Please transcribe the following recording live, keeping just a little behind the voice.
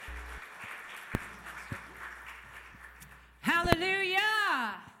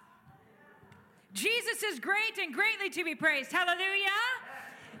Hallelujah. Jesus is great and greatly to be praised. Hallelujah.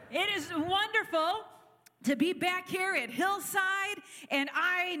 It is wonderful to be back here at Hillside, and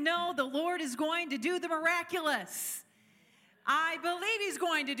I know the Lord is going to do the miraculous. I believe he's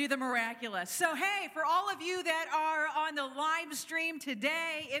going to do the miraculous. So, hey, for all of you that are on the live stream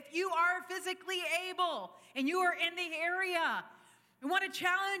today, if you are physically able and you are in the area, we want to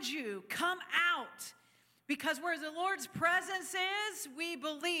challenge you, come out. Because where the Lord's presence is, we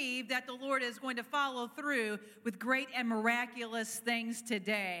believe that the Lord is going to follow through with great and miraculous things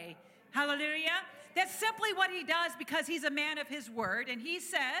today. Hallelujah. That's simply what he does because he's a man of his word. And he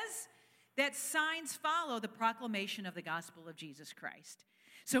says that signs follow the proclamation of the gospel of Jesus Christ.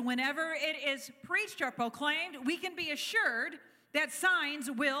 So whenever it is preached or proclaimed, we can be assured that signs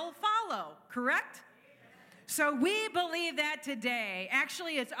will follow, correct? So we believe that today.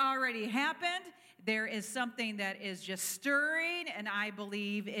 Actually, it's already happened. There is something that is just stirring, and I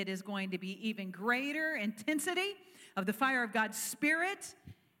believe it is going to be even greater intensity of the fire of God's Spirit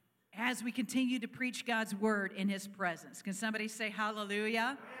as we continue to preach God's word in his presence. Can somebody say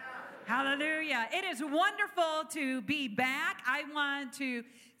hallelujah? Hallelujah. It is wonderful to be back. I want to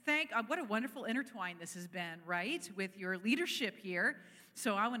thank, what a wonderful intertwine this has been, right, with your leadership here.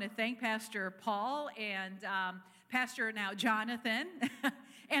 So I want to thank Pastor Paul and Pastor now Jonathan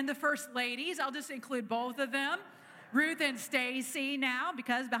and the first ladies. I'll just include both of them, Ruth and Stacy now,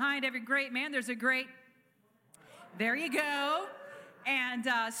 because behind every great man, there's a great, there you go. And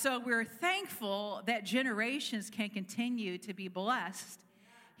so we're thankful that generations can continue to be blessed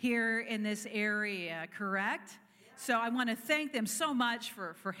here in this area, correct? So I want to thank them so much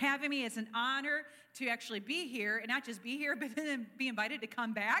for having me. It's an honor to actually be here, and not just be here, but then be invited to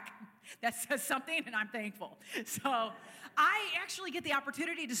come back. That says something, and I'm thankful. So I actually get the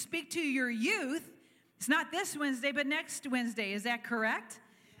opportunity to speak to your youth. It's not this Wednesday, but next Wednesday. Is that correct?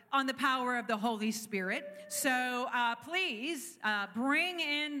 On the power of the Holy Spirit. So please bring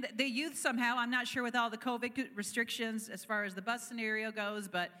in the youth somehow. I'm not sure with all the COVID restrictions as far as the bus scenario goes,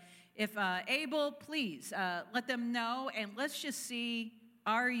 but if able, please let them know, and let's just see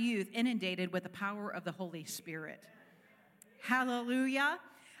our youth inundated with the power of the Holy Spirit. Hallelujah.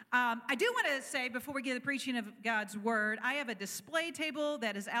 I do want to say, before we get the preaching of God's word, I have a display table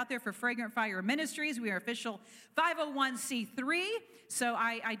that is out there for Fragrant Fire Ministries. We are official 501c3, so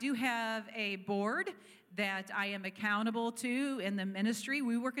I do have a board that I am accountable to in the ministry.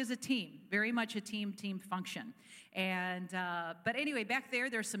 We work as a team, very much a team function. And but anyway, back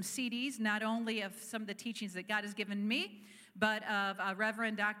there's some CDs, not only of some of the teachings that God has given me, but of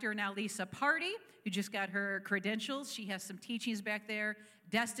Reverend Dr. now Lisa Party, who just got her credentials. She has some teachings back there.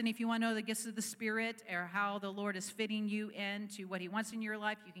 Destiny, if you want to know the gifts of the Spirit or how the Lord is fitting you into what he wants in your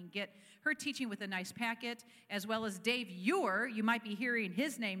life, you can get her teaching with a nice packet, as well as Dave Ewer. You might be hearing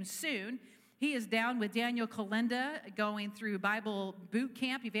his name soon. He is down with Daniel Kalinda going through Bible boot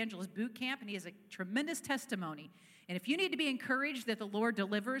camp, evangelist boot camp, and he has a tremendous testimony. And if you need to be encouraged that the Lord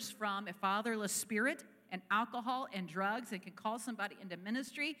delivers from a fatherless spirit and alcohol and drugs and can call somebody into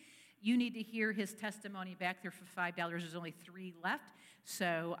ministry, you need to hear his testimony back there for $5. There's only 3 left.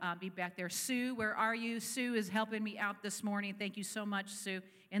 So be back there. Sue, where are you? Sue is helping me out this morning. Thank you so much, Sue,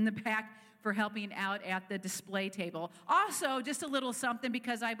 in the back for helping out at the display table. Also, just a little something,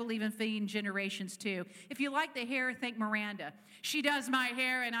 because I believe in feeding generations too. If you like the hair, thank Miranda. She does my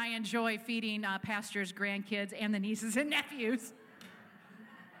hair, and I enjoy feeding pastors' grandkids and the nieces and nephews.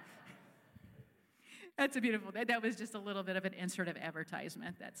 That's a beautiful, that was just a little bit of an insert of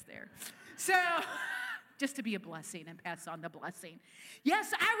advertisement that's there. So, just to be a blessing and pass on the blessing.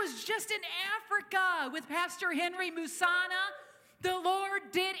 Yes, I was just in Africa with Pastor Henry Musana. The Lord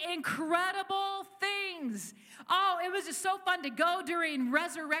did incredible things. Oh, it was just so fun to go during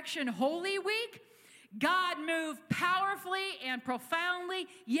Resurrection Holy Week. God moved powerfully and profoundly.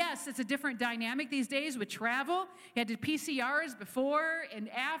 Yes, it's a different dynamic these days with travel. You had to PCRs before and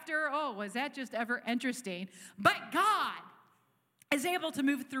after. Oh, was that just ever interesting? But God is able to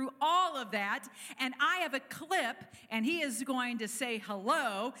move through all of that. And I have a clip, and he is going to say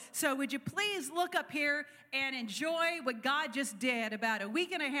hello. So would you please look up here and enjoy what God just did about a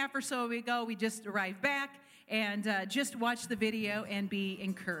week and a half or so ago. We just arrived back, and just watch the video and be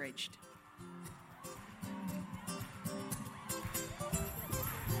encouraged.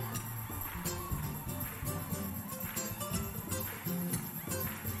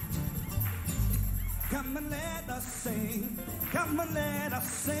 Come and let us sing, come and let us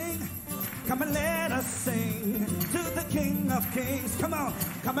sing, come and let us sing to the King of Kings. Come on,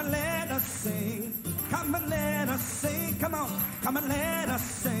 come and let us sing, come and let us sing, come on, come and let us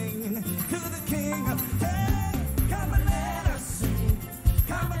sing to the King of Kings. Come and let us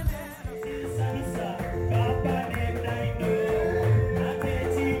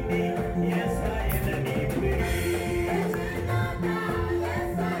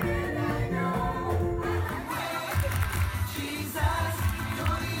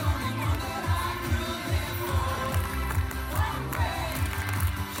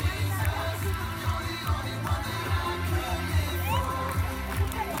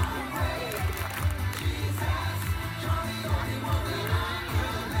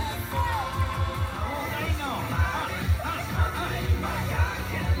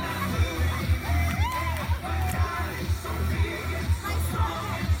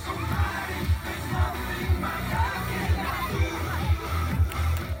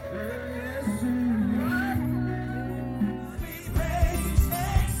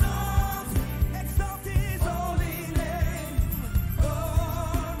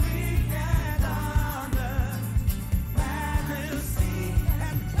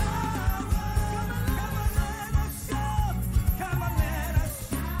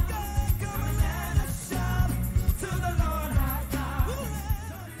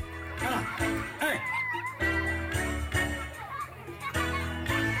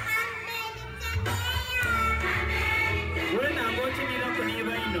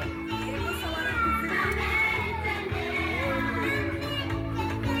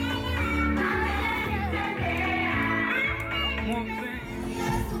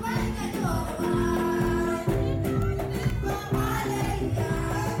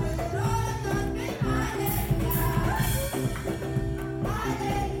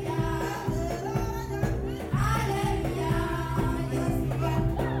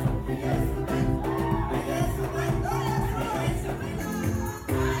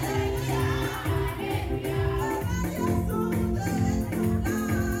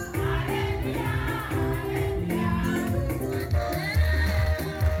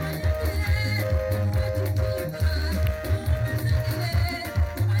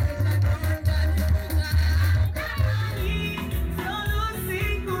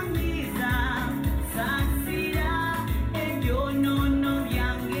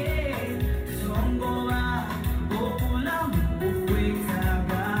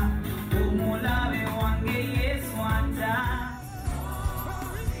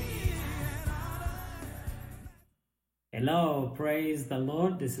Hello, praise the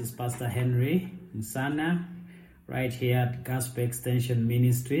Lord. This is Pastor Henry Musana, right here at Gospel Extension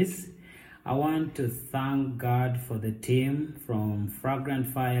Ministries. I want to thank God for the team from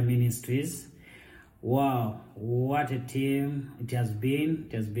Fragrant Fire Ministries. Wow, what a team it has been.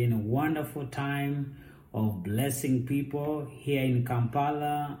 It has been a wonderful time of blessing people here in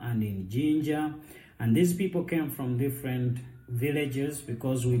Kampala and in Jinja. And these people came from different villages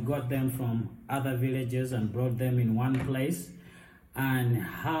because we got them from other villages and brought them in one place. And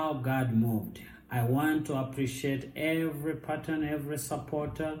how God moved. I want to appreciate every partner, every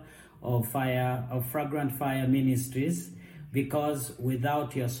supporter of Fragrant Fire Ministries, because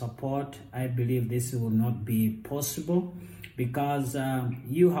without your support, I believe this will not be possible, because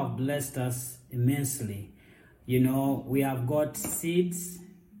you have blessed us immensely. You know, we have got seeds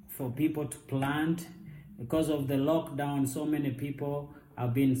for people to plant. Because of the lockdown, so many people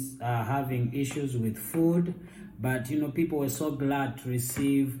have been having issues with food, but you know, people were so glad to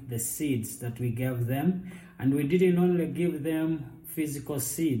receive the seeds that we gave them. And we didn't only give them physical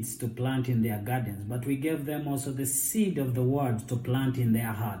seeds to plant in their gardens, but we gave them also the seed of the word to plant in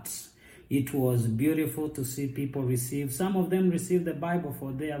their hearts. It was beautiful to see people receive. Some of them received the Bible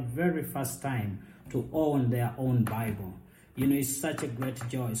for their very first time, to own their own Bible. You know, it's such a great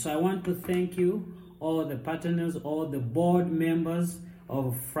joy. So I want to thank you, all the partners, all the board members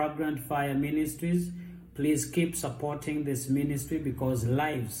of Fragrant Fire Ministries. Please keep supporting this ministry, because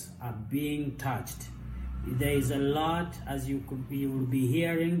lives are being touched. There is a lot, as you will be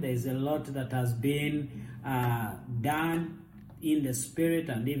hearing, there is a lot that has been done in the spirit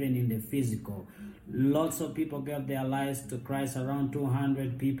and even in the physical. Lots of people gave their lives to Christ, around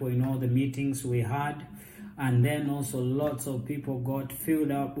 200 people in all the meetings we had. And then also lots of people got filled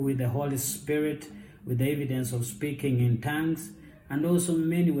up with the Holy Spirit, with the evidence of speaking in tongues. And also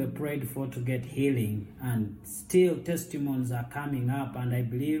many were prayed for to get healing. And still testimonies are coming up. And I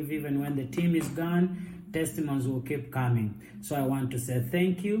believe even when the team is gone, testimonies will keep coming. So I want to say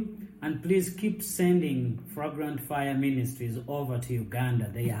thank you. And please keep sending Fragrant Fire Ministries over to Uganda.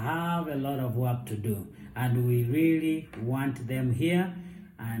 They have a lot of work to do. And we really want them here.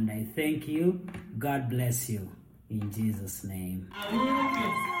 And I thank you. God bless you. In Jesus' name.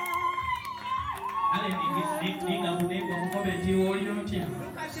 Look at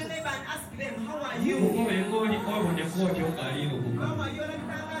your neighbor and ask them, how are you? Maybe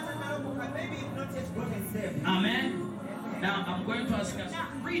you've not yet gotten saved. Amen. Now I'm going to ask us.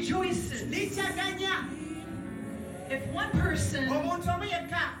 Rejoices. If one person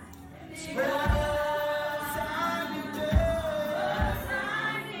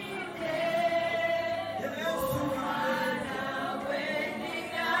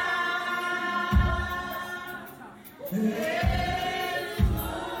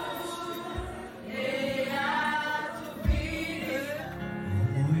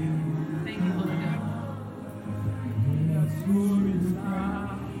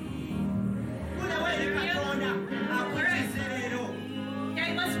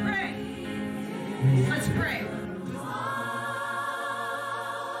Let's pray.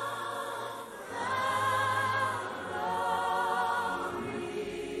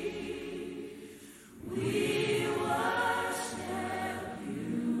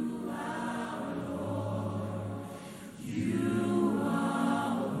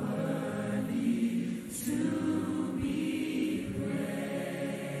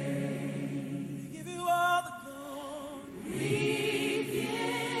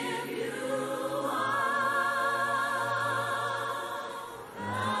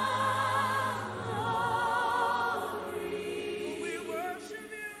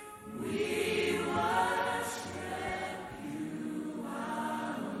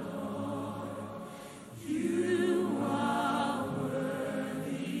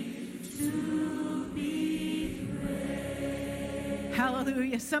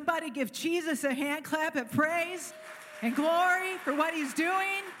 Hallelujah. Somebody give Jesus a hand clap of praise and glory for what he's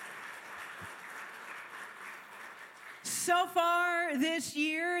doing. So far this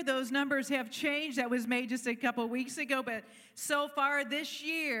year, those numbers have changed. That was made just a couple weeks ago, but so far this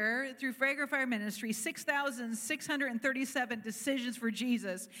year, through Fragrant Fire Ministry, 6,637 decisions for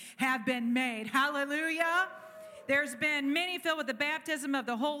Jesus have been made. Hallelujah. There's been many filled with the baptism of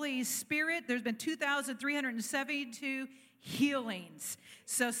the Holy Spirit. There's been 2,372 healings.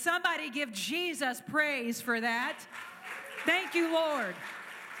 So somebody give Jesus praise for that. Thank you, Lord.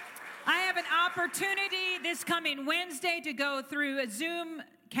 I have an opportunity this coming Wednesday to go through a Zoom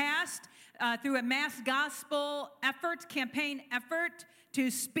cast through a mass gospel effort, campaign effort to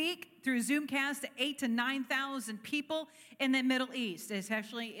speak through Zoomcast to 8,000 to 9,000 people in the Middle East. It's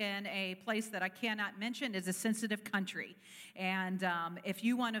actually in a place that I cannot mention. It's a sensitive country. And if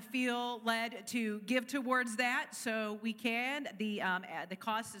you want to feel led to give towards that, so we can, the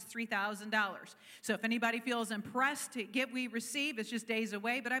cost is $3,000. So if anybody feels impressed to give, we receive. It's just days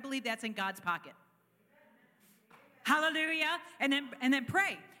away, but I believe that's in God's pocket. Hallelujah. And then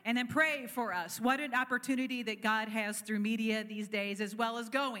pray. And then pray for us. What an opportunity that God has through media these days, as well as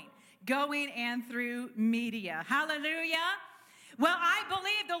going and through media. Hallelujah. Well, I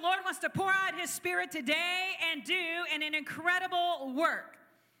believe the Lord wants to pour out his Spirit today and do an incredible work.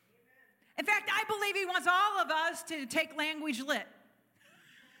 In fact, I believe he wants all of us to take language lit.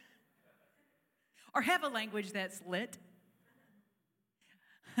 Or have a language that's lit.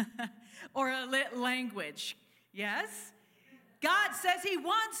 Or a lit language. Yes? God says he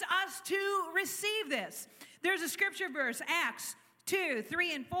wants us to receive this. There's a scripture verse, Acts 2,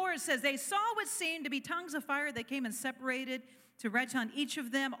 3, and 4. It says, they saw what seemed to be tongues of fire that came and separated to rest on each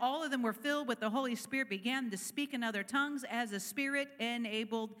of them. All of them were filled with the Holy Spirit, began to speak in other tongues as the Spirit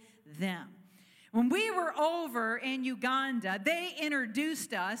enabled them. When we were over in Uganda, they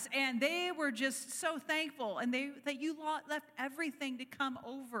introduced us, and they were just so thankful. And that you left everything to come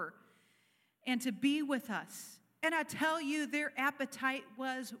over and to be with us. And I tell you, their appetite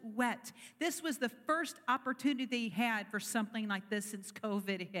was whet. This was the first opportunity they had for something like this since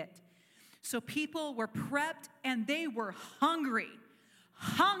COVID hit. So people were prepped and they were hungry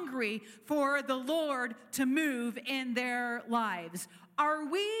for the Lord to move in their lives. Are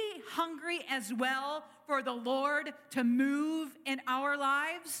we hungry as well for the Lord to move in our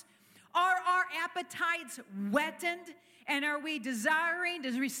lives? Are our appetites whetted, and are we desiring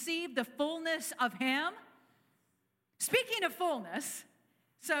to receive the fullness of him? Speaking of fullness,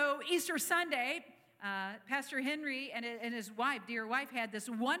 so Easter Sunday, Pastor Henry and his wife, dear wife, had this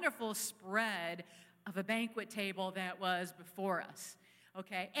wonderful spread of a banquet table that was before us,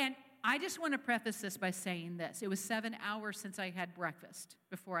 okay? And I just want to preface this by saying this. It was 7 hours since I had breakfast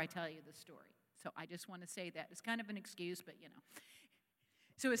before I tell you the story. So I just want to say that. It's kind of an excuse, but you know.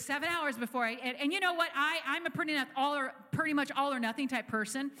 So it was 7 hours before and you know what? I'm a pretty much all or nothing type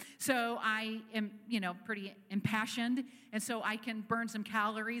person. So I am, pretty impassioned. And so I can burn some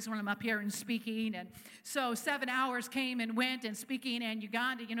calories when I'm up here and speaking. And so 7 hours came and went, and speaking in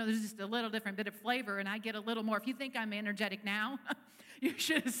Uganda, there's just a little different bit of flavor, and I get a little more. If you think I'm energetic now, you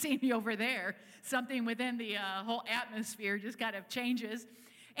should have seen me over there. Something within the whole atmosphere just kind of changes.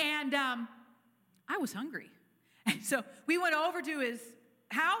 And I was hungry. And so we went over to his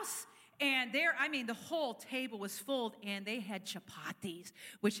house, and the whole table was full, and they had chapatis,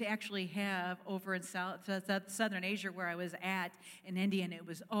 which they actually have over in Southern Asia where I was at in India, and it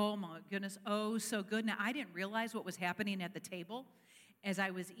was, oh my goodness, oh so good. Now, I didn't realize what was happening at the table as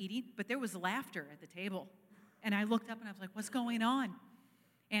I was eating, but there was laughter at the table, and I looked up and I was like, what's going on?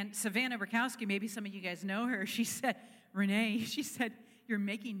 And Savannah Rakowski, maybe some of you guys know her, she said, Renee, you're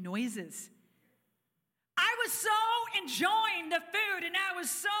making noises. I was so enjoying the food, and I was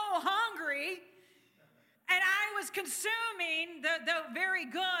so hungry, and I was consuming the very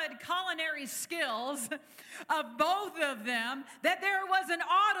good culinary skills of both of them, that there was an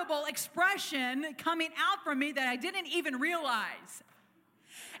audible expression coming out from me that I didn't even realize.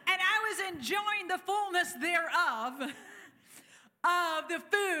 And I was enjoying the fullness thereof of the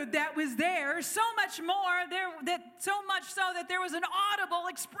food that was there, so much so that there was an audible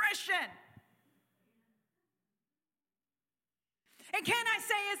expression. And can I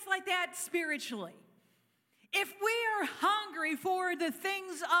say it's like that spiritually? If we are hungry for the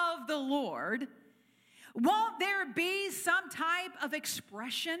things of the Lord, won't there be some type of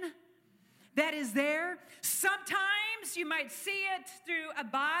expression that is there? Sometimes you might see it through a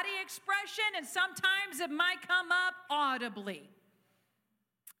body expression, and sometimes it might come up audibly.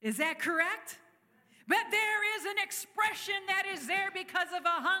 Is that correct? But there is an expression that is there because of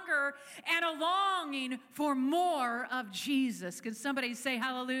a hunger and a longing for more of Jesus. Can somebody say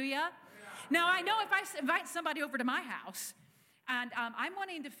hallelujah? Now, I know if I invite somebody over to my house, and I'm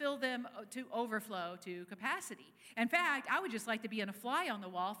wanting to fill them to overflow, to capacity. In fact, I would just like to be on a fly on the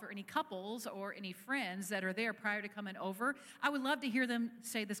wall for any couples or any friends that are there prior to coming over. I would love to hear them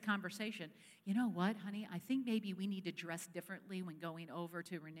say this conversation. You know what, honey? I think maybe we need to dress differently when going over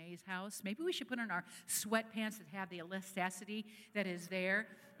to Renee's house. Maybe we should put on our sweatpants that have the elasticity that is there,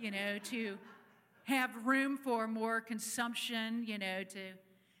 to have room for more consumption, to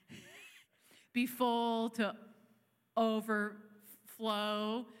be full, to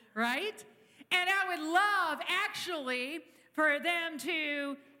overflow, right? And I would love, actually, for them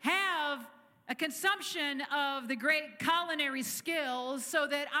to have a consumption of the great culinary skills so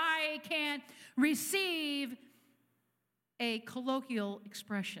that I can receive a colloquial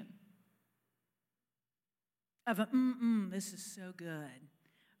expression of a, this is so good.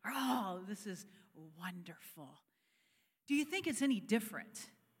 Or, oh, this is wonderful. Do you think it's any different?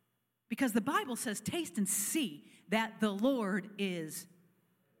 Because the Bible says, taste and see that the Lord is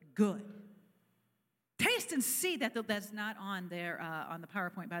good. Taste and see that, that's not on there on the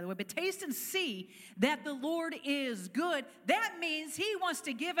PowerPoint, by the way, but taste and see that the Lord is good. That means he wants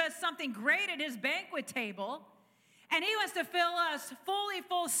to give us something great at his banquet table, and he wants to fill us fully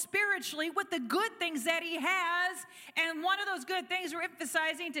full spiritually with the good things that he has. And one of those good things we're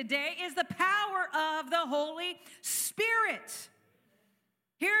emphasizing today is the power of the Holy Spirit.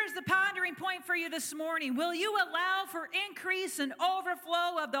 Here's the pondering point for you this morning. Will you allow for increase and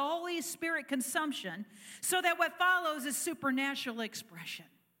overflow of the Holy Spirit consumption so that what follows is supernatural expression?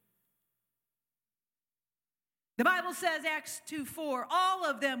 The Bible says, Acts 2:4, all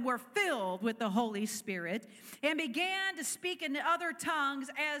of them were filled with the Holy Spirit and began to speak in other tongues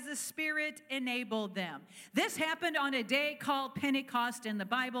as the Spirit enabled them. This happened on a day called Pentecost in the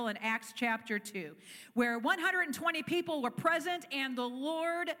Bible in Acts chapter 2, where 120 people were present and the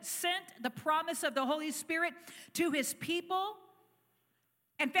Lord sent the promise of the Holy Spirit to his people.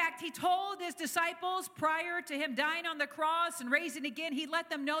 In fact, he told his disciples prior to him dying on the cross and raising again, he let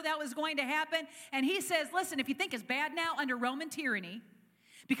them know that was going to happen. And he says, listen, if you think it's bad now under Roman tyranny,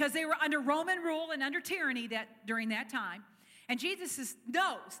 because they were under Roman rule and under tyranny during that time, and Jesus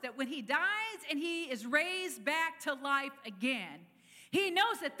knows that when he dies and he is raised back to life again, he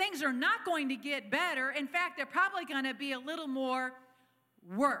knows that things are not going to get better. In fact, they're probably going to be a little more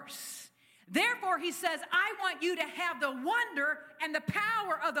worse. Therefore, he says, I want you to have the wonder and the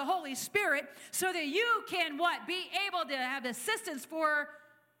power of the Holy Spirit so that you can, be able to have assistance for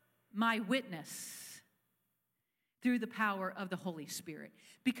my witness through the power of the Holy Spirit.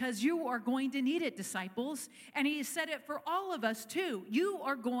 Because you are going to need it, disciples. And he said it for all of us too. You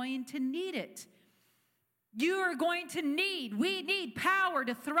are going to need it. You are going to we need power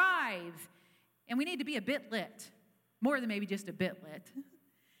to thrive. And we need to be a bit lit. More than maybe just a bit lit.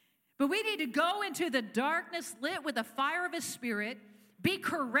 But we need to go into the darkness lit with the fire of his Spirit, be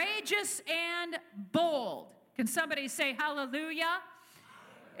courageous and bold. Can somebody say hallelujah?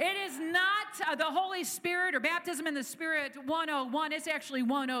 It is not the Holy Spirit or baptism in the Spirit 101. It's actually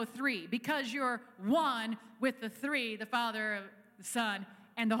 103 because you're one with the three, the Father, the Son,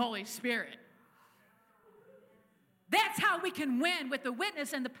 and the Holy Spirit. That's how we can win with the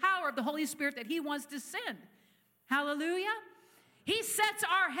witness and the power of the Holy Spirit that he wants to send. Hallelujah. He sets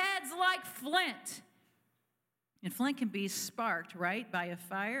our heads like flint. And flint can be sparked, right, by a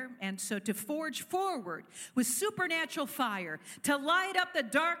fire. And so to forge forward with supernatural fire, to light up the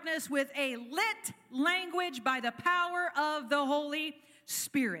darkness with a lit language by the power of the Holy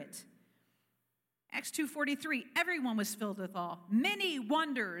Spirit. Acts 2:43, everyone was filled with awe. Many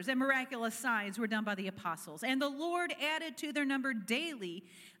wonders and miraculous signs were done by the apostles. And the Lord added to their number daily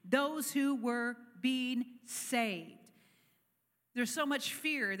those who were being saved. There's so much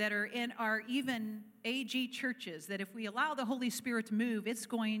fear that are in our even AG churches that if we allow the Holy Spirit to move, it's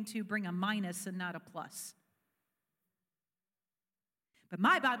going to bring a minus and not a plus. But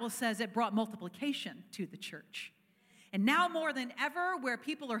my Bible says it brought multiplication to the church. And now more than ever, where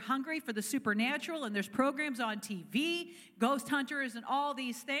people are hungry for the supernatural and there's programs on TV, ghost hunters and all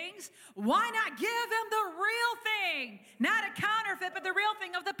these things, why not give them the real thing? Not a counterfeit, but the real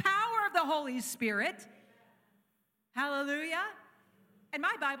thing of the power of the Holy Spirit. Hallelujah. And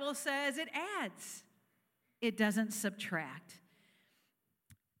my Bible says it adds. It doesn't subtract.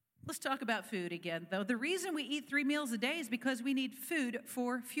 Let's talk about food again, though. The reason we eat 3 meals a day is because we need food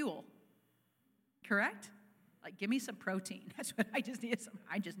for fuel. Correct? Like, give me some protein. That's what I just need.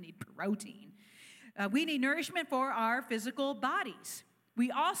 I just need protein. We need nourishment for our physical bodies. We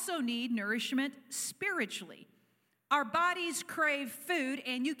also need nourishment spiritually. Our bodies crave food,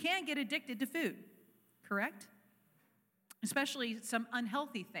 and you can get addicted to food. Correct? Especially some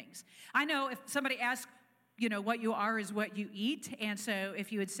unhealthy things. I know if somebody asks, what you are is what you eat. And so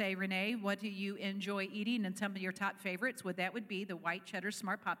if you would say, Renee, what do you enjoy eating? And some of your top favorites, that would be the white cheddar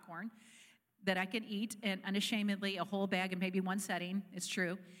smart popcorn that I can eat, and unashamedly a whole bag in maybe one setting. It's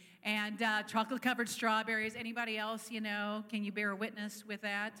true. And chocolate-covered strawberries. Anybody else, can you bear witness with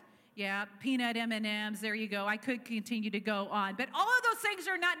that? Yeah, peanut M&Ms. There you go. I could continue to go on. But all of those things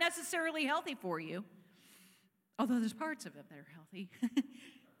are not necessarily healthy for you. Although there's parts of it that are healthy,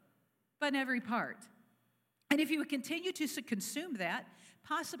 but every part. And if you would continue to consume that,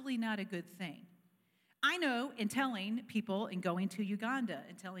 possibly not a good thing. I know in telling people and going to Uganda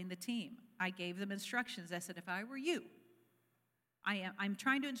and telling the team, I gave them instructions. I said, if I were you, I'm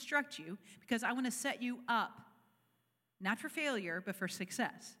trying to instruct you because I want to set you up, not for failure, but for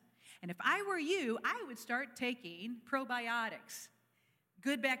success. And if I were you, I would start taking probiotics,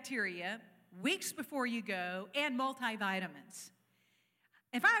 good bacteria, weeks before you go, and multivitamins.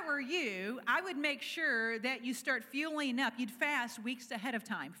 If I were you, I would make sure that you start fueling up. You'd fast weeks ahead of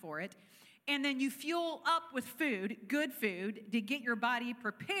time for it. And then you fuel up with food, good food, to get your body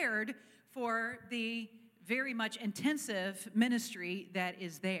prepared for the very much intensive ministry that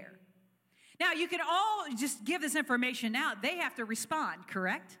is there. Now, you can all just give this information out. They have to respond,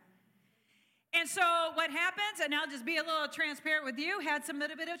 correct? And so what happens, and I'll just be a little transparent with you, had some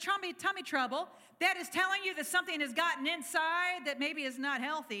little bit of tummy trouble. That is telling you that something has gotten inside that maybe is not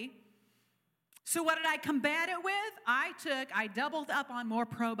healthy. So what did I combat it with? I doubled up on more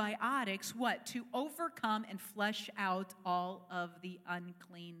probiotics, what? To overcome and flush out all of the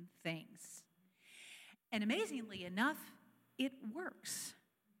unclean things. And amazingly enough, it works.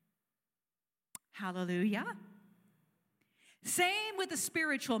 Hallelujah. Same with the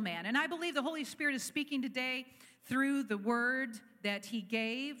spiritual man. And I believe the Holy Spirit is speaking today through the word that he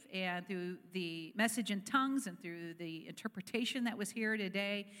gave and through the message in tongues and through the interpretation that was here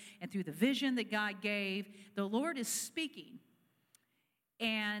today and through the vision that God gave. The Lord is speaking.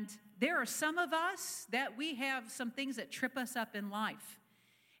 And there are some of us that we have some things that trip us up in life.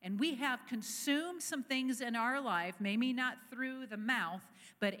 And we have consumed some things in our life, maybe not through the mouth,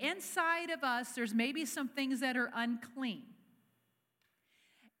 but inside of us, there's maybe some things that are unclean.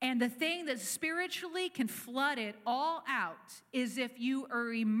 And the thing that spiritually can flood it all out is if you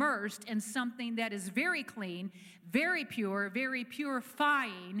are immersed in something that is very clean, very pure, very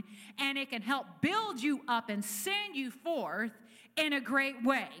purifying, and it can help build you up and send you forth in a great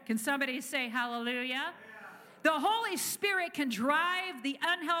way. Can somebody say hallelujah? The Holy Spirit can drive the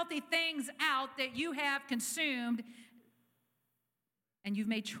unhealthy things out that you have consumed and you've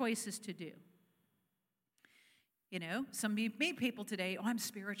made choices to do. You know, some people today, I'm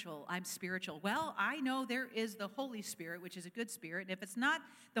spiritual. Well, I know there is the Holy Spirit, which is a good spirit. And if it's not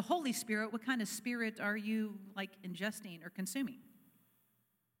the Holy Spirit, what kind of spirit are you like ingesting or consuming?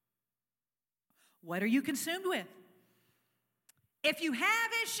 What are you consumed with? If you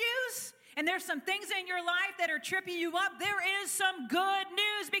have issues and there's some things in your life that are tripping you up, there is some good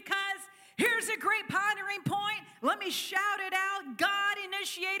news because here's a great pondering point. Let me shout it out.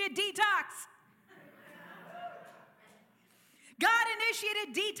 God-initiated detox.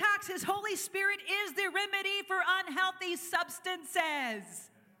 God-initiated detox, His Holy Spirit is the remedy for unhealthy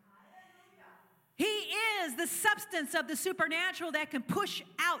substances. He is the substance of the supernatural that can push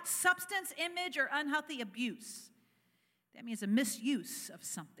out substance, image, or unhealthy abuse. That means a misuse of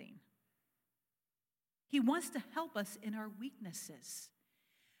something. He wants to help us in our weaknesses.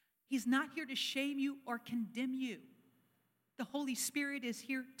 He's not here to shame you or condemn you. The Holy Spirit is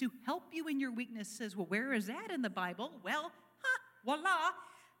here to help you in your weaknesses. Well, where is that in the Bible? Well, voila.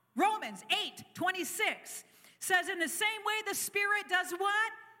 Romans 8:26 says, in the same way the Spirit does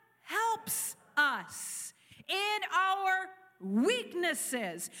what? Helps us in our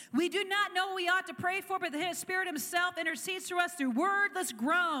weaknesses. We do not know what we ought to pray for, but the Spirit Himself intercedes for us through wordless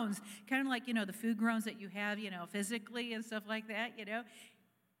groans. Kind of like, the food groans that you have, physically and stuff like that,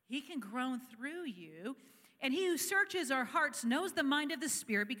 He can groan through you. And He who searches our hearts knows the mind of the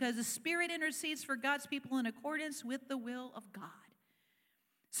Spirit, because the Spirit intercedes for God's people in accordance with the will of God.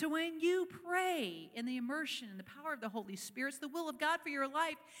 So when you pray in the immersion and the power of the Holy Spirit, it's the will of God for your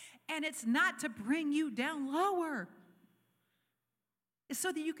life, and it's not to bring you down lower. It's so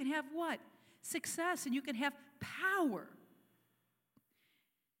that you can have what? Success, and you can have power.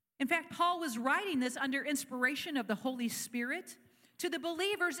 In fact, Paul was writing this under inspiration of the Holy Spirit to the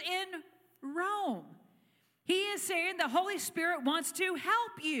believers in Rome. He is saying the Holy Spirit wants to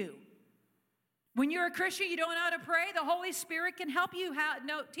help you. When you're a Christian, you don't know how to pray, the Holy Spirit can help you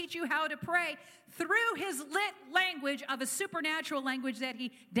teach you how to pray through His lit language of a supernatural language that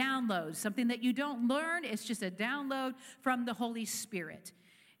He downloads. Something that you don't learn, it's just a download from the Holy Spirit.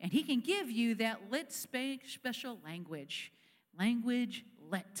 And He can give you that lit special language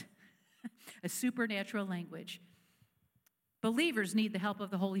lit, a supernatural language. Believers need the help of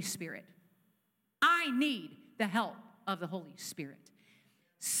the Holy Spirit. I need the help of the Holy Spirit.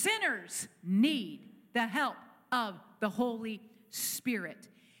 Sinners need the help of the Holy Spirit.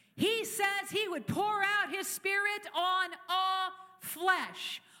 He says He would pour out His Spirit on all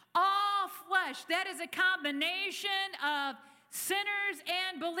flesh. All flesh. That is a combination of sinners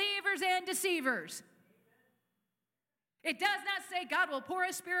and believers and deceivers. It does not say God will pour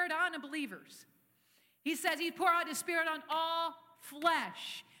His Spirit on believers. He says He'd pour out His Spirit on all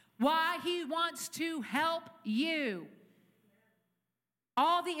flesh. Why? He wants to help you.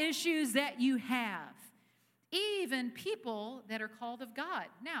 All the issues that you have, even people that are called of God.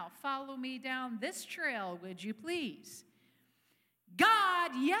 Now, follow me down this trail, would you please?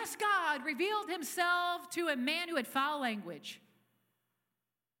 God, yes, God, revealed himself to a man who had foul language.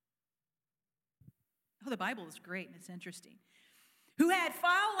 Oh, the Bible is great and it's interesting. Who had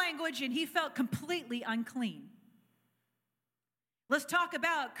foul language and he felt completely unclean. Let's talk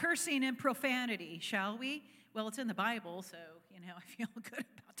about cursing and profanity, shall we? Well, it's in the Bible, so, I feel good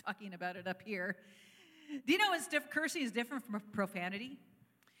about talking about it up here. Do you know cursing is different from profanity?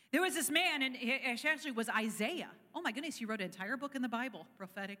 There was this man, and it actually was Isaiah. Oh my goodness, he wrote an entire book in the Bible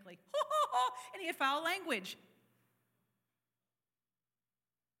prophetically. And he had foul language.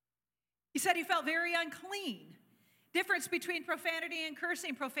 He said he felt very unclean. Difference between profanity and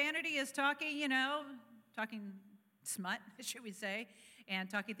cursing. Profanity is talking, talking smut, should we say, and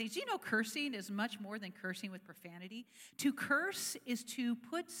talking things. Do you know cursing is much more than cursing with profanity? To curse is to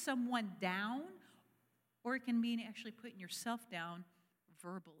put someone down, or it can mean actually putting yourself down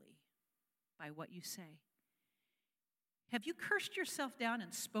verbally by what you say. Have you cursed yourself down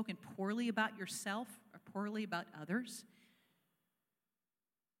and spoken poorly about yourself or poorly about others?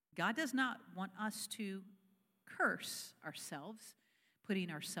 God does not want us to curse ourselves, putting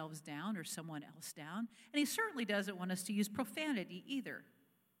ourselves down or someone else down. And he certainly doesn't want us to use profanity either.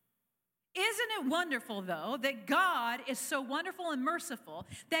 Isn't it wonderful, though, that God is so wonderful and merciful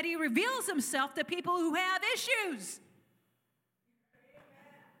that he reveals himself to people who have issues?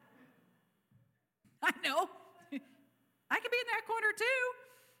 I know. I could be in that corner too,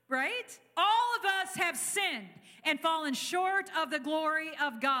 right? All of us have sinned and fallen short of the glory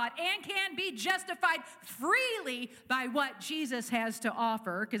of God and can be justified freely by what Jesus has to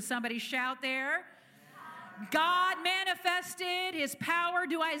offer. Can somebody shout there? God manifested his power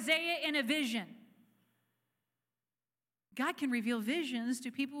to Isaiah in a vision. God can reveal visions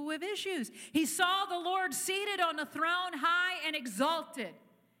to people who have issues. He saw the Lord seated on a throne high and exalted.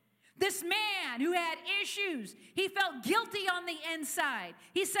 This man who had issues, he felt guilty on the inside.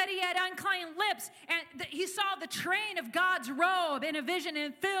 He said he had unclean lips, and he saw the train of God's robe in a vision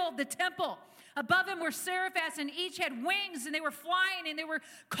and filled the temple. Above him were seraphs, and each had wings, and they were flying, and they were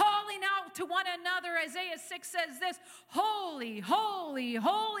calling out to one another. Isaiah 6 says this, "Holy, holy,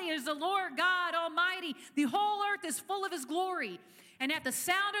 holy is the Lord God Almighty. The whole earth is full of his glory." And at the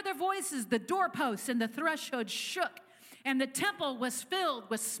sound of their voices, the doorposts and the threshold shook, and the temple was filled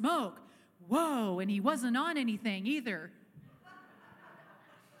with smoke. Whoa, and he wasn't on anything either.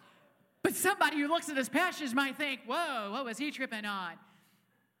 But somebody who looks at this passage might think, whoa, what was he tripping on?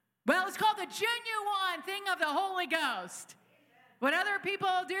 Well, it's called the genuine thing of the Holy Ghost. What other people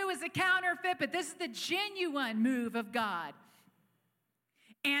do is a counterfeit, but this is the genuine move of God.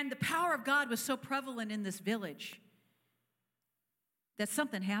 And the power of God was so prevalent in this village that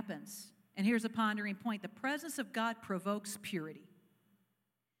something happens. And here's a pondering point. The presence of God provokes purity.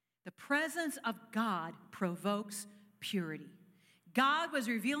 The presence of God provokes purity. God was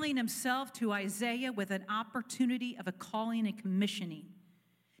revealing himself to Isaiah with an opportunity of a calling and commissioning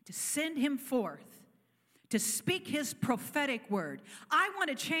to send him forth to speak his prophetic word. I want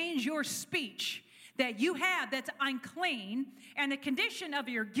to change your speech that you have that's unclean and the condition of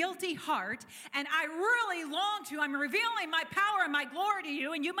your guilty heart, and I really long to. I'm revealing my power and my glory to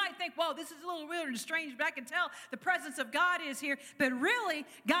you, and you might think, whoa, this is a little weird and strange, but I can tell the presence of God is here. But really,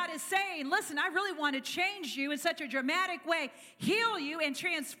 God is saying, listen, I really want to change you in such a dramatic way, heal you and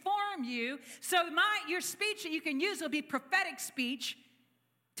transform you, so your speech that you can use will be prophetic speech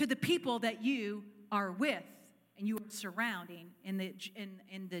to the people that you are with and you are surrounding in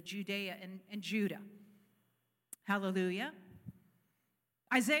the Judea and Judah. Hallelujah.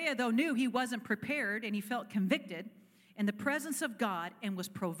 Isaiah, though, knew he wasn't prepared and he felt convicted in the presence of God and was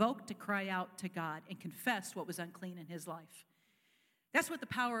provoked to cry out to God and confess what was unclean in his life. That's what the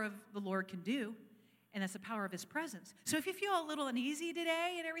power of the Lord can do, and that's the power of his presence. So if you feel a little uneasy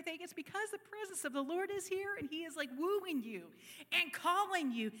today and everything, it's because the presence of the Lord is here and he is like wooing you and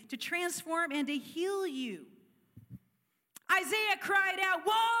calling you to transform and to heal you. Isaiah cried out,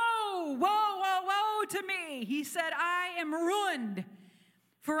 woe, woe, woe, woe to me. He said, I am ruined,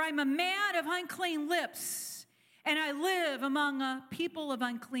 for I'm a man of unclean lips, and I live among a people of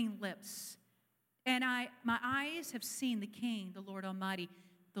unclean lips. And my eyes have seen the King, the Lord Almighty.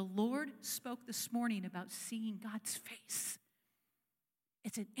 The Lord spoke this morning about seeing God's face.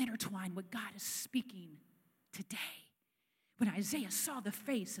 It's an intertwined what God is speaking today. When Isaiah saw the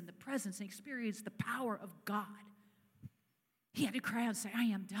face and the presence and experienced the power of God, he had to cry out and say, I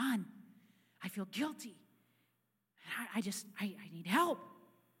am done. I feel guilty. I need help.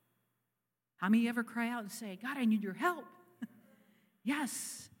 How many ever cry out and say, God, I need your help?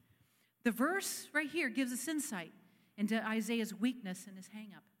 Yes. The verse right here gives us insight into Isaiah's weakness and his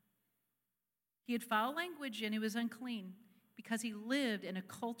hang-up. He had foul language and he was unclean because he lived in a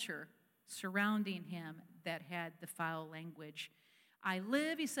culture surrounding him that had the foul language. I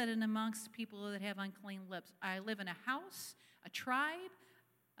live, he said, in amongst people that have unclean lips. I live in a house, a tribe,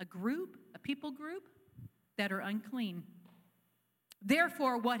 a group, a people group that are unclean.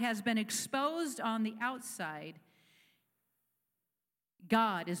 Therefore, what has been exposed on the outside,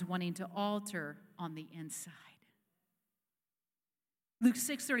 God is wanting to alter on the inside. Luke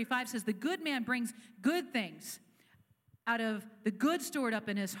 6:35 says, the good man brings good things out of the good stored up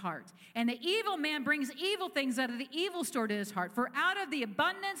in his heart. And the evil man brings evil things out of the evil stored in his heart. For out of the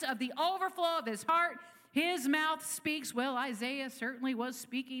abundance of the overflow of his heart, his mouth speaks. Well, Isaiah certainly was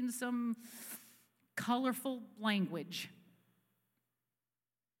speaking some colorful language.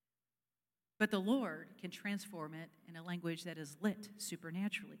 But the Lord can transform it in a language that is lit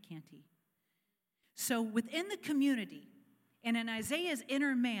supernaturally, can't he? So within the community, and in Isaiah's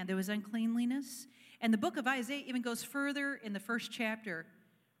inner man, there was uncleanliness. And the book of Isaiah even goes further in the first chapter.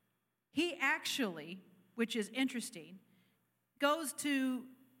 He actually, which is interesting, goes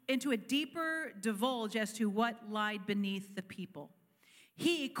into a deeper divulge as to what lied beneath the people.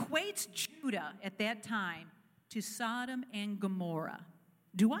 He equates Judah at that time to Sodom and Gomorrah.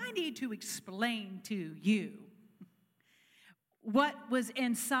 Do I need to explain to you what was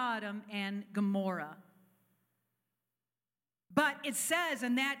in Sodom and Gomorrah? But it says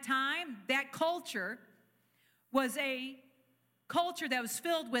in that time, that culture was a culture that was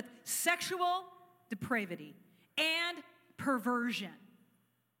filled with sexual depravity and perversion.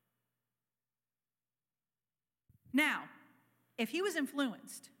 Now, if he was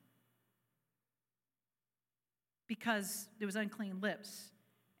influenced because there was unclean lips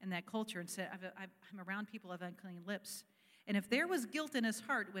in that culture and said, I'm around people of unclean lips, and if there was guilt in his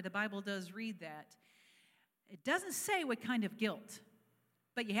heart, where the Bible does read that, it doesn't say what kind of guilt,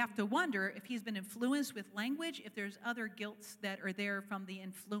 but you have to wonder if he's been influenced with language, if there's other guilts that are there from the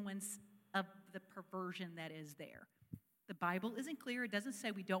influence of the perversion that is there. The Bible isn't clear. It doesn't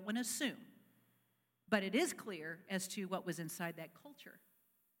say, we don't want to assume, but it is clear as to what was inside that culture.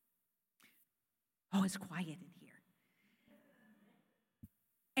 Oh, it's quiet in here.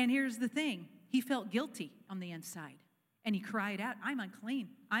 And here's the thing. He felt guilty on the inside, and he cried out, I'm unclean.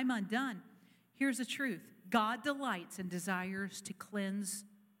 I'm undone. Here's the truth. God delights and desires to cleanse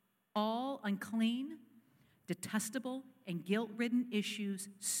all unclean, detestable, and guilt-ridden issues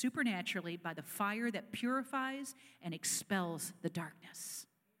supernaturally by the fire that purifies and expels the darkness.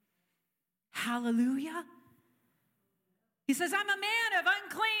 Hallelujah. He says, I'm a man of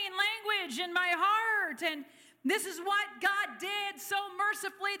unclean language in my heart, and this is what God did so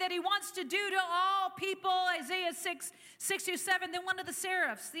mercifully that he wants to do to all people. Isaiah 6:6-7, then one of the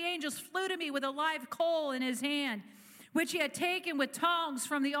seraphs, the angels, flew to me with a live coal in his hand, which he had taken with tongs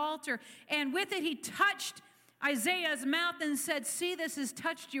from the altar. And with it he touched Isaiah's mouth and said, see, this has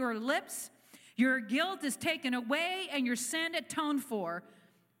touched your lips. Your guilt is taken away and your sin atoned for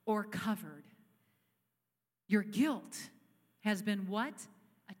or covered. Your guilt has been what?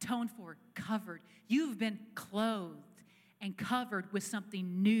 Atoned for, covered. You've been clothed and covered with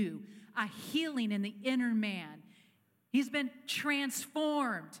something new, a healing in the inner man. He's been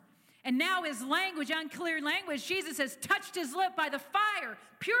transformed. And now his language, unclear language, Jesus has touched his lip by the fire,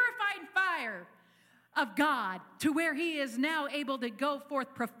 purifying fire of God, to where he is now able to go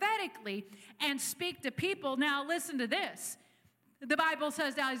forth prophetically and speak to people. Now listen to this. The Bible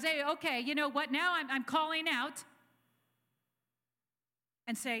says to Isaiah, okay, you know what? Now I'm calling out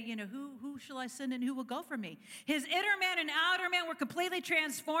and say, you know, who shall I send and who will go for me? His inner man and outer man were completely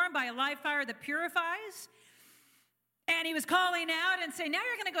transformed by a live fire that purifies. And he was calling out and saying, now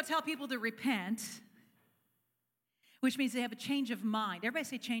you're going to go tell people to repent, which means they have a change of mind. Everybody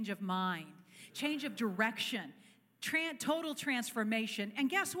say change of mind, change of direction, total transformation. And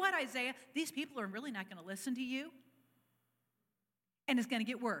guess what, Isaiah? These people are really not going to listen to you. And it's going to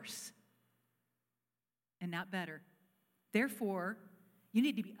get worse and not better. Therefore, you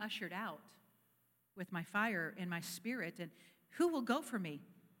need to be ushered out with my fire and my spirit. And who will go for me?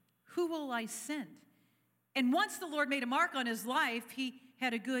 Who will I send? And once the Lord made a mark on his life, he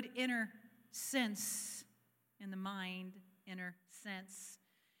had a good inner sense in the mind, inner sense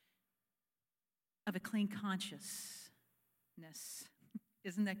of a clean consciousness.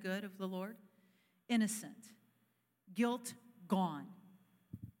 Isn't that good of the Lord? Innocent. Guilt gone.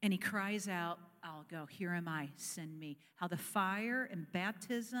 And he cries out, I'll go. Here am I. Send me. How the fire and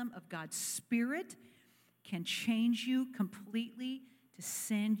baptism of God's Spirit can change you completely to to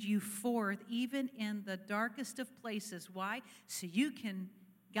send you forth even in the darkest of places. Why? So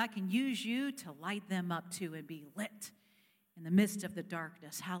God can use you to light them up too and be lit in the midst of the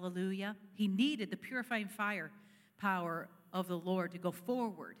darkness. Hallelujah. He needed the purifying power of the Lord to go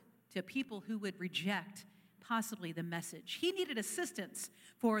forward to people who would reject possibly the message. He needed assistance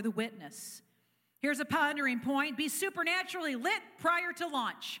for the witness. Here's a pondering point. Be supernaturally lit prior to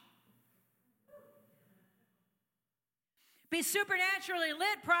launch. Be supernaturally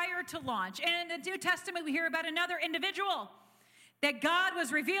lit prior to launch. And in the New Testament, we hear about another individual that God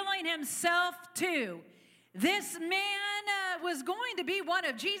was revealing himself to. This man was going to be one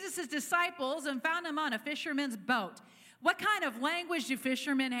of Jesus' disciples and found him on a fisherman's boat. What kind of language do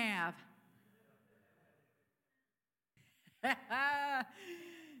fishermen have?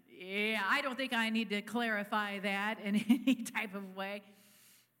 Yeah, I don't think I need to clarify that in any type of way.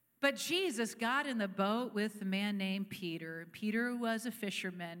 But Jesus got in the boat with a man named Peter. Peter was a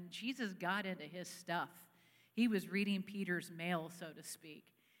fisherman. Jesus got into his stuff. He was reading Peter's mail, so to speak.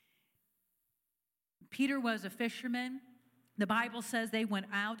 Peter was a fisherman. The Bible says they went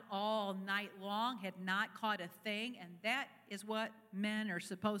out all night long, had not caught a thing, and that is what men are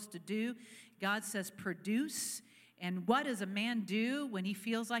supposed to do. God says produce. And what does a man do when he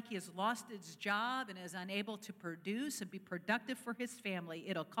feels like he has lost his job and is unable to produce and be productive for his family?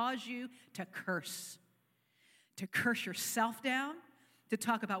 It'll cause you to curse yourself down, to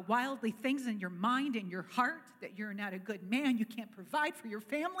talk about wildly things in your mind and your heart, that you're not a good man, you can't provide for your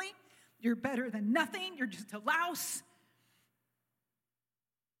family, you're better than nothing, you're just a louse.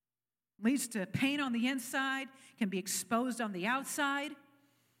 Leads to pain on the inside, can be exposed on the outside.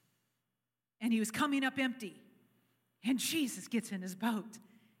 And he was coming up empty. And Jesus gets in his boat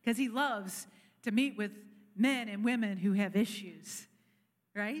because he loves to meet with men and women who have issues,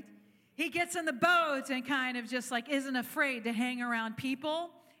 right? He gets in the boat and kind of just like isn't afraid to hang around people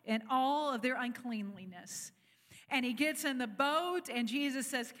and all of their uncleanliness. And he gets in the boat and Jesus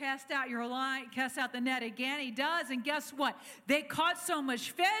says, cast out your line, cast out the net again. He does, and guess what? They caught so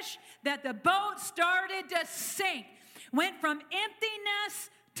much fish that the boat started to sink. Went from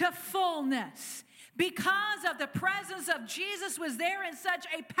emptiness to fullness. Because of the presence of Jesus was there in such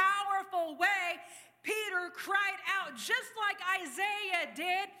a powerful way, Peter cried out just like Isaiah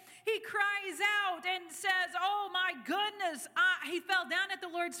did. He cries out and says, oh my goodness. He fell down at the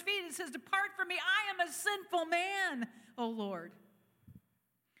Lord's feet and says, depart from me. I am a sinful man, O Lord.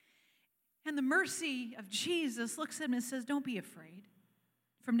 And the mercy of Jesus looks at him and says, don't be afraid.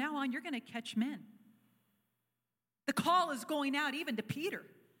 From now on, you're going to catch men. The call is going out even to Peter.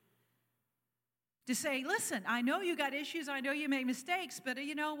 To say, listen, I know you got issues, I know you make mistakes, but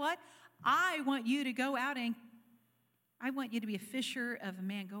you know what? I want you to go out and I want you to be a fisher of a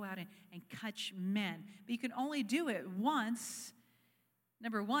man. Go out and catch men. But you can only do it once.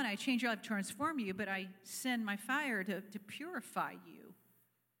 Number one, I change your life, transform you, but I send my fire to purify you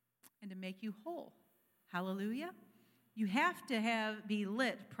and to make you whole. Hallelujah. You have to be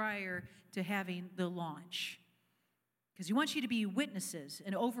lit prior to having the launch. Because he wants you to be witnesses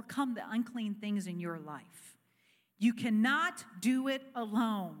and overcome the unclean things in your life. You cannot do it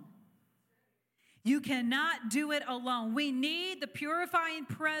alone. You cannot do it alone. We need the purifying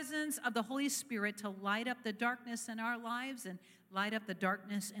presence of the Holy Spirit to light up the darkness in our lives and light up the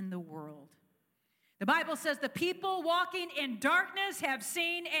darkness in the world. The Bible says the people walking in darkness have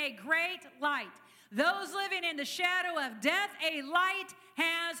seen a great light. Those living in the shadow of death, a light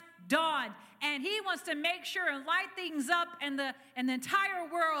has dawned. And he wants to make sure and light things up in the entire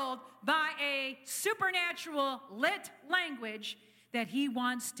world by a supernatural lit language that he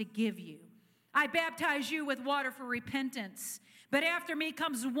wants to give you. I baptize you with water for repentance. But after me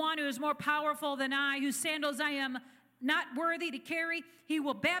comes one who is more powerful than I, whose sandals I am not worthy to carry. He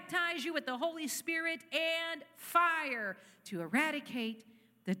will baptize you with the Holy Spirit and fire to eradicate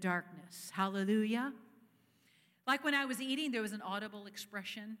the darkness. Hallelujah. Like when I was eating, there was an audible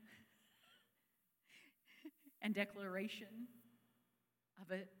expression and declaration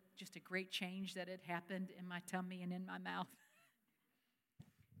of just a great change that had happened in my tummy and in my mouth.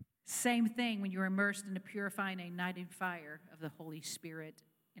 Same thing when you're immersed in the purifying, igniting fire of the Holy Spirit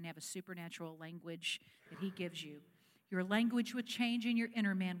and have a supernatural language that he gives you. Your language will change and your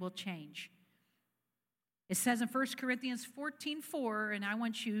inner man will change. It says in 1 Corinthians 14:4, and I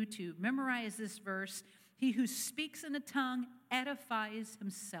want you to memorize this verse, he who speaks in a tongue edifies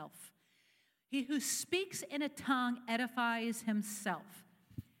himself. He who speaks in a tongue edifies himself.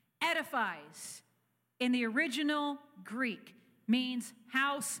 Edifies in the original Greek means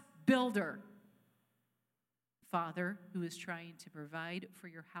house builder. Father who is trying to provide for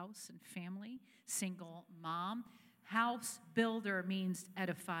your house and family, single mom, House builder means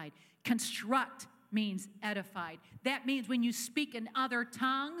edified. Construct means edified. That means when you speak in other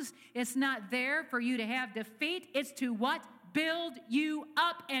tongues, it's not there for you to have defeat. It's to what? Build you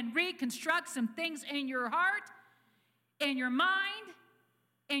up and reconstruct some things in your heart, in your mind,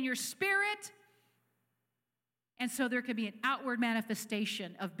 in your spirit. And so there can be an outward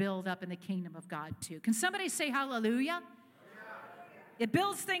manifestation of build up in the kingdom of God too. Can somebody say hallelujah? It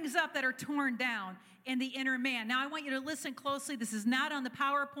builds things up that are torn down in the inner man. Now, I want you to listen closely. This is not on the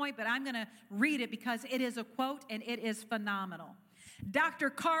PowerPoint, but I'm going to read it because it is a quote and it is phenomenal.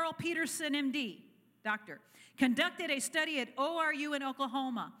 Dr. Carl Peterson, MD, conducted a study at ORU in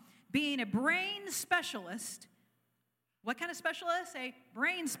Oklahoma. Being a brain specialist, what kind of specialist? A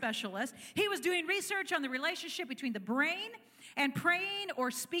brain specialist. He was doing research on the relationship between the brain and praying or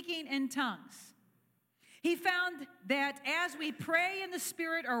speaking in tongues. He found that as we pray in the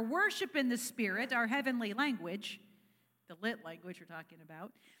Spirit or worship in the Spirit, our heavenly language, the lit language we're talking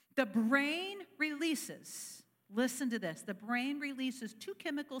about, the brain releases, listen to this, the brain releases two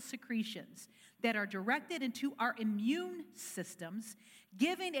chemical secretions that are directed into our immune systems,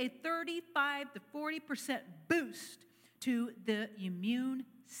 giving a 35 to 40% boost to the immune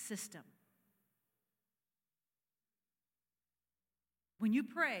system. When you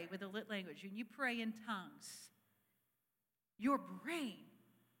pray with a lit language, when you pray in tongues, your brain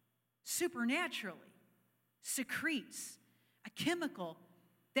supernaturally secretes a chemical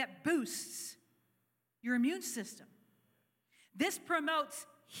that boosts your immune system. This promotes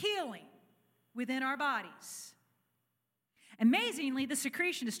healing within our bodies. Amazingly, the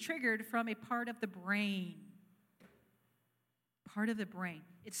secretion is triggered from a part of the brain. Part of the brain.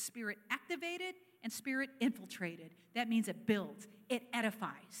 It's spirit activated and spirit infiltrated. That means it builds, it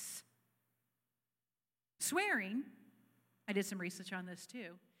edifies. Swearing, I did some research on this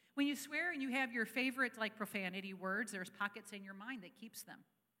too. When you swear and you have your favorite like profanity words, there's pockets in your mind that keeps them.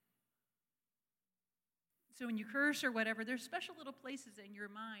 So when you curse or whatever, there's special little places in your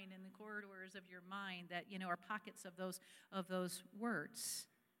mind, in the corridors of your mind that, are pockets of those words.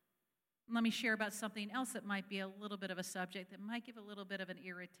 Let me share about something else that might be a little bit of a subject that might give a little bit of an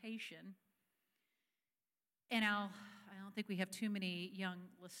irritation. And I don't think we have too many young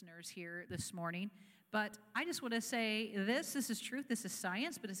listeners here this morning, but I just want to say this is truth, this is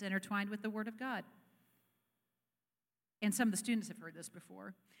science, but it's intertwined with the Word of God. And some of the students have heard this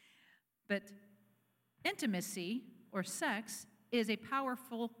before. But intimacy or sex is a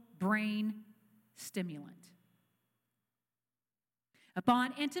powerful brain stimulant.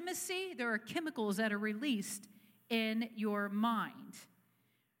 Upon intimacy, there are chemicals that are released in your mind.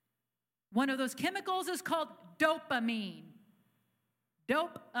 One of those chemicals is called dopamine.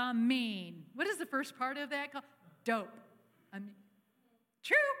 Dopamine. What is the first part of that called? Dope.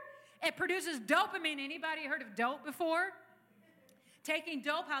 True. It produces dopamine. Anybody heard of dope before? Taking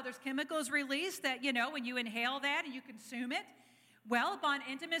dope, how there's chemicals released that, when you inhale that and you consume it. Well, upon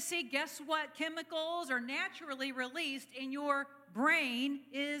intimacy, guess what chemicals are naturally released in your brain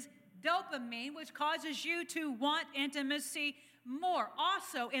is dopamine, which causes you to want intimacy more.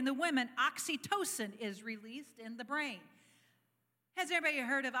 Also, in the women, oxytocin is released in the brain. Has anybody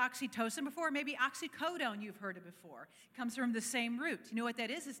heard of oxytocin before? Maybe oxycodone you've heard of before. Comes from the same root. You know what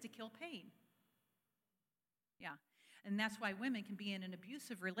that is? It's to kill pain. Yeah. And that's why women can be in an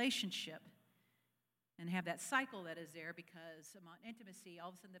abusive relationship and have that cycle that is there because among intimacy, all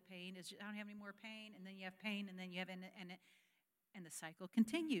of a sudden the pain is, I don't have any more pain, and then you have pain, and then you have, and the cycle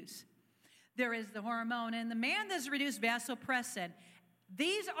continues. There is the hormone in the man that's reduced vasopressin.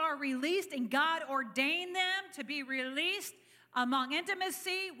 These are released, and God ordained them to be released among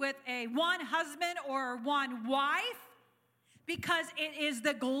intimacy with a one husband or one wife because it is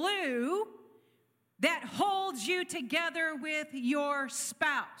the glue that holds you together with your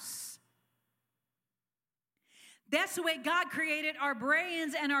spouse. That's the way God created our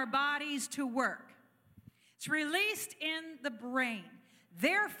brains and our bodies to work. It's released in the brain.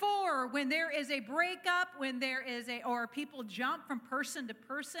 Therefore, when there is a breakup, or people jump from person to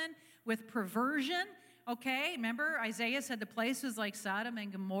person with perversion, okay, remember Isaiah said the place was like Sodom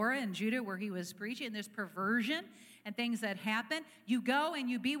and Gomorrah and Judah where he was preaching, and there's perversion and things that happen. You go and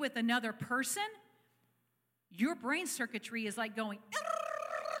you be with another person, your brain circuitry is like going,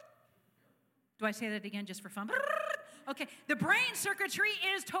 do I say that again just for fun? Okay, the brain circuitry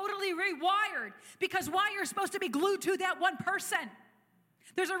is totally rewired because why you're supposed to be glued to that one person.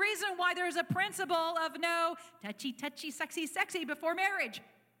 There's a reason why there's a principle of no touchy, touchy, sexy, sexy before marriage.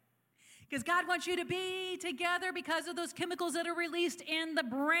 Because God wants you to be together because of those chemicals that are released in the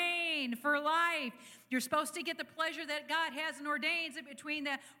brain for life. You're supposed to get the pleasure that God has and ordains it between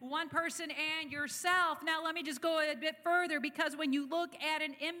the one person and yourself. Now, let me just go a bit further, because when you look at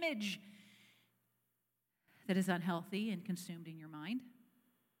an image that is unhealthy and consumed in your mind,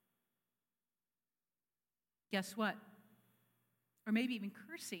 guess what? Or maybe even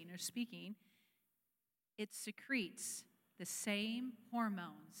cursing or speaking, it secretes the same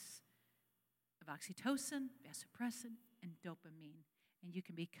hormones of oxytocin, vasopressin, and dopamine. And you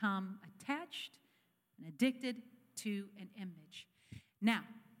can become attached and addicted to an image. Now,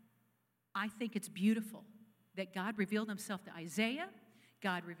 I think it's beautiful that God revealed himself to Isaiah,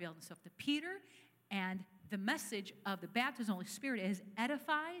 God revealed himself to Peter, and the message of the baptism of the Holy Spirit is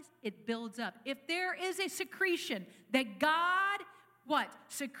edifies, it builds up. If there is a secretion that God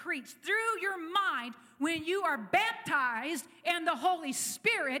secretes through your mind when you are baptized in the Holy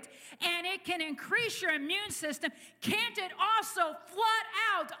Spirit, and it can increase your immune system, can't it also flood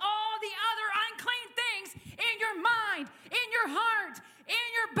out all the other unclean things in your mind, in your heart,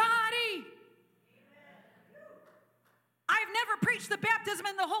 in your body? I've never preached the baptism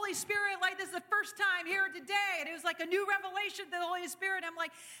in the Holy Spirit like this the first time here today. And it was like a new revelation to the Holy Spirit. I'm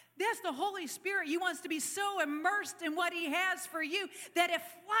like, that's the Holy Spirit. He wants to be so immersed in what he has for you that it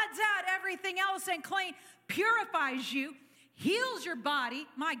floods out everything else and clean, purifies you, heals your body.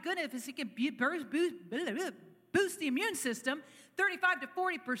 My goodness, it can boost the immune system 35 to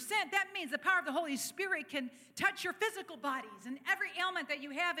 40%. That means the power of the Holy Spirit can touch your physical bodies and every ailment that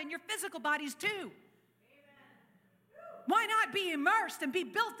you have in your physical bodies too. Why not be immersed and be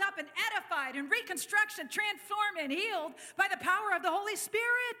built up and edified and reconstruction, transformed and healed by the power of the Holy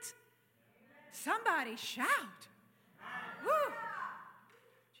Spirit? Amen. Somebody shout. Woo.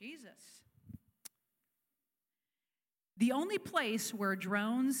 Jesus. The only place where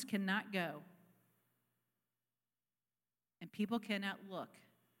drones cannot go and people cannot look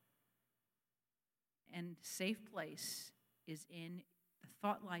and safe place is in the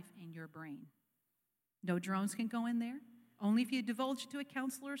thought life in your brain. No drones can go in there. Only if you divulge it to a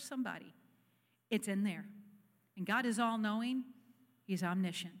counselor or somebody. It's in there. And God is all-knowing. He's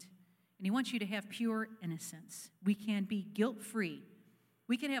omniscient. And he wants you to have pure innocence. We can be guilt-free.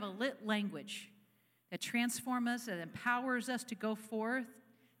 We can have a lit language that transforms us, that empowers us to go forth,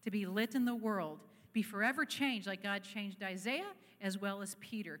 to be lit in the world, be forever changed like God changed Isaiah as well as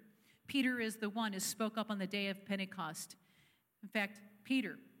Peter. Peter is the one who spoke up on the day of Pentecost. In fact,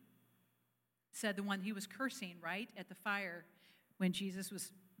 Peter said the one he was cursing, right, at the fire when Jesus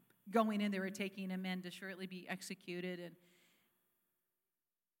was going in. They were taking him in to shortly be executed. And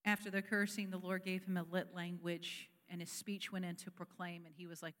after the cursing, the Lord gave him a lit language, and his speech went in to proclaim, and he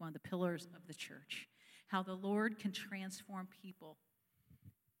was like one of the pillars of the church. How the Lord can transform people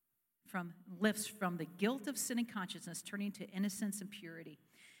lifts from the guilt of sin and consciousness, turning to innocence and purity.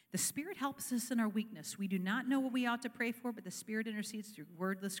 The Spirit helps us in our weakness. We do not know what we ought to pray for, but the Spirit intercedes through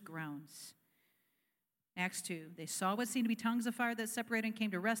wordless groans. Acts 2, they saw what seemed to be tongues of fire that separated and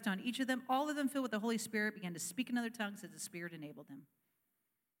came to rest on each of them. All of them filled with the Holy Spirit began to speak in other tongues as the Spirit enabled them.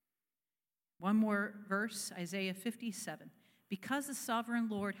 One more verse, Isaiah 57. Because the sovereign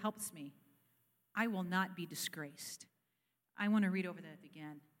Lord helps me, I will not be disgraced. I want to read over that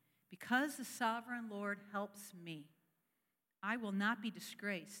again. Because the sovereign Lord helps me, I will not be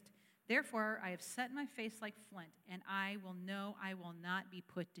disgraced. Therefore, I have set my face like flint, and I will know I will not be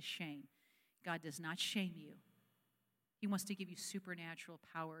put to shame. God does not shame you. He wants to give you supernatural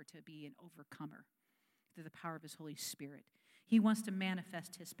power to be an overcomer through the power of his Holy Spirit. He wants to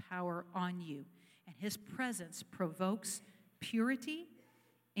manifest his power on you, and his presence provokes purity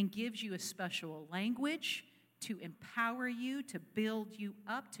and gives you a special language to empower you, to build you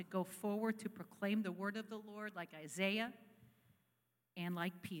up, to go forward, to proclaim the word of the Lord like Isaiah and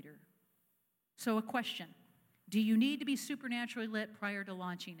like Peter. So a question, do you need to be supernaturally lit prior to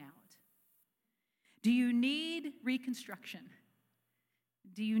launching out? Do you need reconstruction?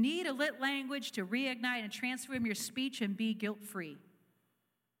 Do you need a lit language to reignite and transform your speech and be guilt-free?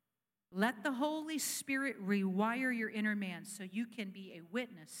 Let the Holy Spirit rewire your inner man so you can be a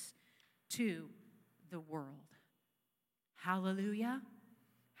witness to the world. Hallelujah.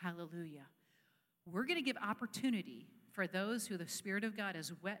 Hallelujah. We're going to give opportunity for those who the Spirit of God has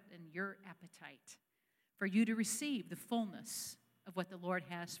whet in your appetite, for you to receive the fullness of what the Lord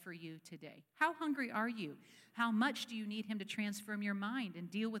has for you today. How hungry are you? How much do you need him to transform your mind and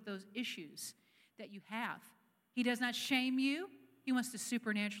deal with those issues that you have? He does not shame you. He wants to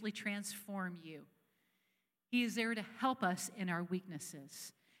supernaturally transform you. He is there to help us in our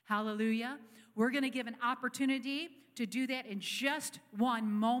weaknesses. Hallelujah. We're going to give an opportunity to do that in just one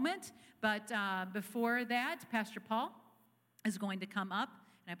moment. But before that, Pastor Paul is going to come up.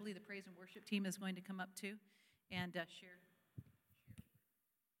 And I believe the praise and worship team is going to come up too and share.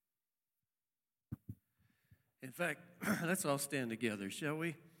 In fact, let's all stand together, shall we?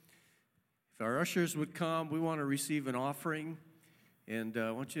 If our ushers would come, we want to receive an offering. And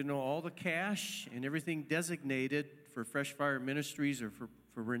I want you to know all the cash and everything designated for Fresh Fire Ministries or for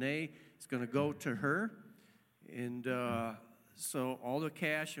Renee is going to go to her. And so all the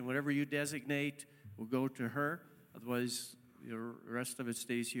cash and whatever you designate will go to her. Otherwise, the rest of it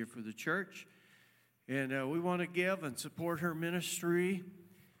stays here for the church. And we want to give and support her ministry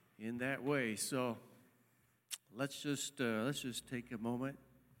in that way. So let's just take a moment.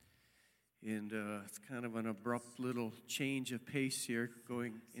 And it's kind of an abrupt little change of pace here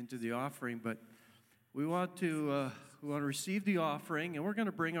going into the offering, but we want to receive the offering, and we're going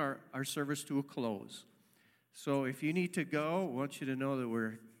to bring our service to a close. So if you need to go, I want you to know that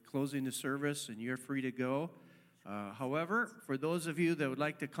we're closing the service, and you're free to go. However, for those of you that would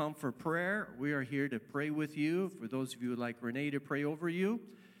like to come for prayer, we are here to pray with you. For those of you who would like Renee to pray over you,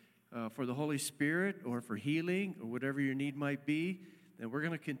 for the Holy Spirit or for healing or whatever your need might be, then we're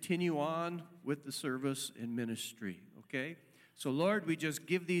going to continue on with the service and ministry, okay? So, Lord, we just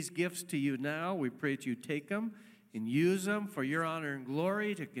give these gifts to you now. We pray that you take them and use them for your honor and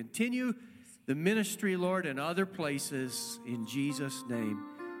glory to continue the ministry, Lord, in other places. In Jesus' name,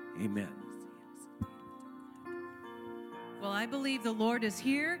 amen. Well, I believe the Lord is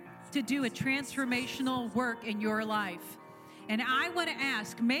here to do a transformational work in your life. And I want to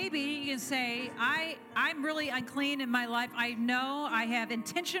ask, maybe you can say, I'm really unclean in my life. I know I have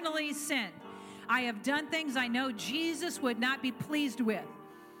intentionally sinned. I have done things I know Jesus would not be pleased with.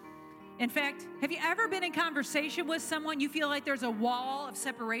 In fact, have you ever been in conversation with someone you feel like there's a wall of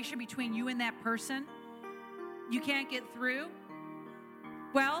separation between you and that person? You can't get through?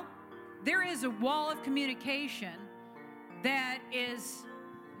 Well, there is a wall of communication that is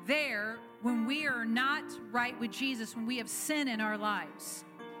there when we are not right with Jesus, when we have sin in our lives.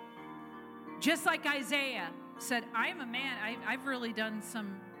 Just like Isaiah said, I'm a man, I've really done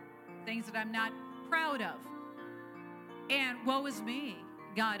some things that I'm not proud of. And woe is me,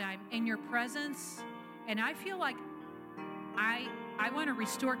 God, I'm in your presence, and I feel like I want to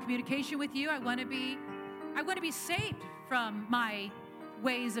restore communication with you. I want to be saved from my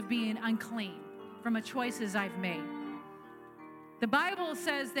ways of being unclean, from the choices I've made. The Bible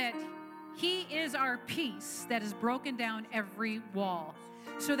says that He is our peace that has broken down every wall.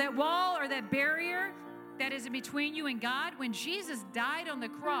 So that wall or that barrier that is in between you and God, when Jesus died on the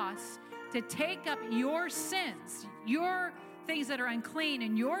cross to take up your sins, your things that are unclean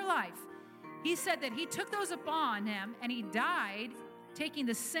in your life, He said that He took those upon Him and He died taking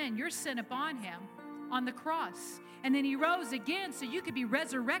the sin, your sin upon Him on the cross. And then He rose again so you could be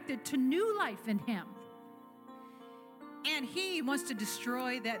resurrected to new life in Him. And He wants to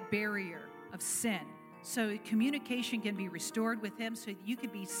destroy that barrier of sin so communication can be restored with Him so that you can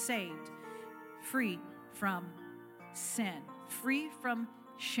be saved, free from sin, free from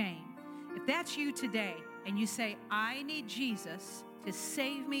shame. If that's you today and you say, I need Jesus to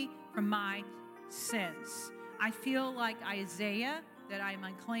save me from my sins. I feel like Isaiah, that I'm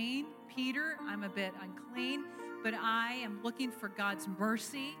unclean. Peter, I'm a bit unclean, but I am looking for God's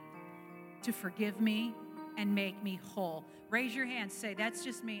mercy to forgive me and make me whole. Raise your hand. Say, that's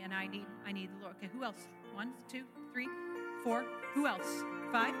just me, and I need the Lord. Okay, who else? 1, 2, 3, 4. Who else?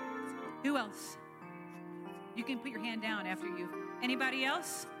 5. Who else? You can put your hand down after you. Anybody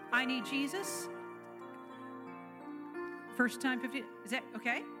else? I need Jesus. First time 50. Is that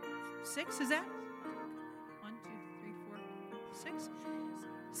okay? 6, is that? 1, 2, 3, 4, 6.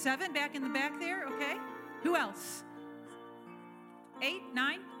 7 back in the back there. Okay. Who else? 8,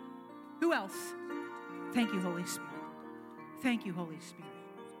 9. Who else? Thank you, Holy Spirit. Thank you, Holy Spirit.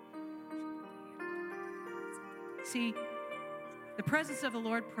 See, the presence of the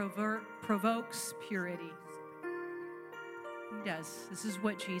Lord provokes purity. He does. This is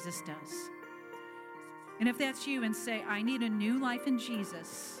what Jesus does. And if that's you and say, I need a new life in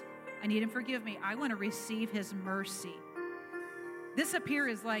Jesus, I need Him to forgive me, I want to receive His mercy. This up here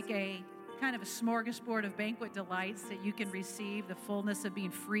is like a kind of a smorgasbord of banquet delights that you can receive the fullness of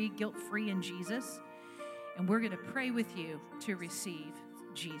being free, guilt-free in Jesus. And we're going to pray with you to receive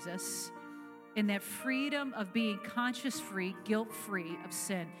Jesus in that freedom of being conscious-free, guilt-free of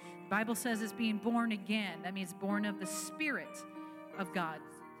sin. The Bible says it's being born again. That means born of the Spirit of God,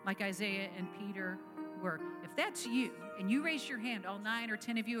 like Isaiah and Peter were. If that's you, and you raise your hand, all 9 or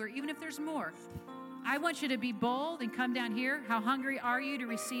 10 of you, or even if there's more, I want you to be bold and come down here. How hungry are you to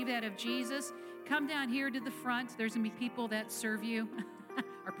receive that of Jesus? Come down here to the front. There's going to be people that serve you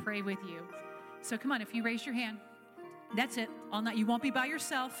or pray with you. So come on, if you raise your hand, that's it. All night. You won't be by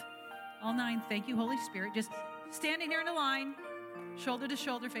yourself. All 9. Thank you, Holy Spirit. Just standing there in a line, shoulder to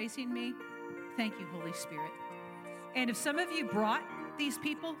shoulder, facing me. Thank you, Holy Spirit. And if some of you brought these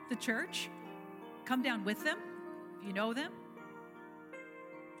people to church, come down with them. If you know them,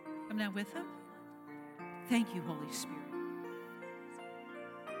 come down with them. Thank you, Holy Spirit.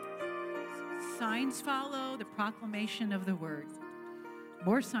 Signs follow the proclamation of the word.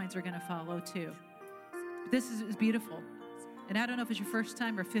 More signs are going to follow too. But this is beautiful. And I don't know if it's your first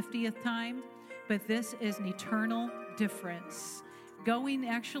time or 50th time, but this is an eternal difference. Going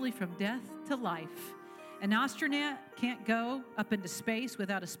actually from death to life. An astronaut can't go up into space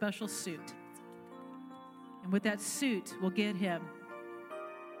without a special suit. And with that suit will get him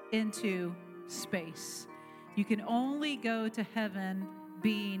into space. You can only go to heaven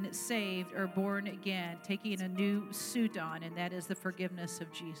being saved or born again, taking a new suit on, and that is the forgiveness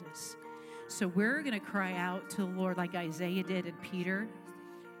of Jesus. So we're going to cry out to the Lord like Isaiah did and Peter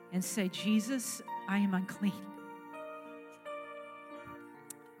and say, Jesus, I am unclean.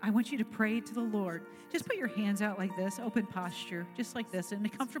 I want you to pray to the Lord. Just put your hands out like this, open posture, just like this, in a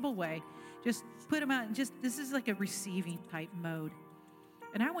comfortable way. Just put them out, and this is like a receiving type mode.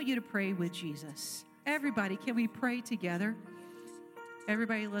 And I want you to pray with Jesus. Everybody, can we pray together?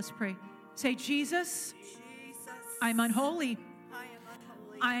 Everybody, let's pray. Say, Jesus, I'm unholy.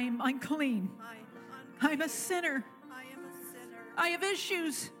 I'm unclean. I'm a sinner. I have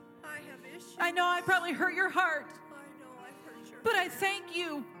issues. I know I probably hurt your heart. But I thank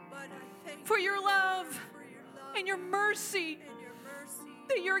you for your love and your mercy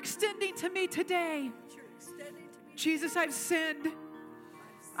that you're extending to me today. Jesus, I've sinned.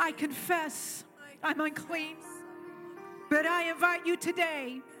 I confess I'm unclean. But I invite you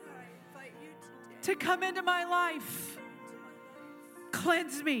today to come into my life.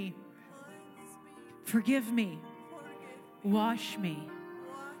 Cleanse me. Forgive me. Wash me.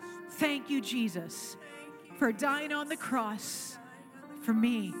 Thank you, Jesus, for dying on the cross for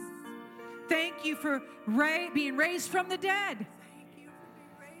me. Thank you for being raised from the dead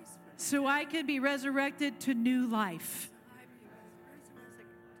so I can be resurrected to new life.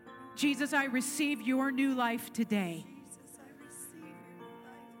 Jesus, I receive your new life today.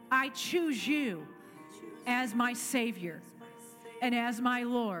 I choose you as my Savior and as my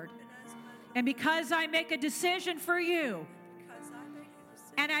Lord. And because I make a decision for you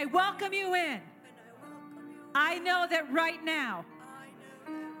and I welcome you in, I know that right now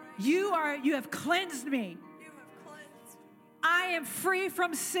you have cleansed me. I am free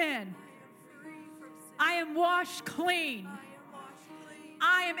from sin. I am washed clean.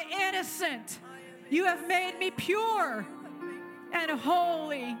 I am innocent. You have made me pure and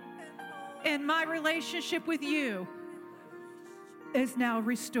holy, and my relationship with you is now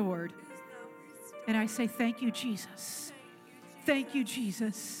restored. And I say, thank you, Jesus. Thank you,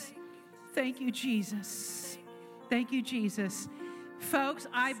 Jesus. Thank you, Jesus. Thank you, Jesus. Folks,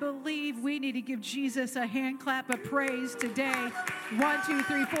 I believe we need to give Jesus a hand clap of praise today. 1, 2,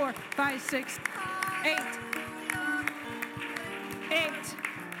 3, 4, 5, 6, 8.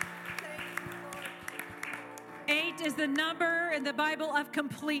 8 is the number in the Bible of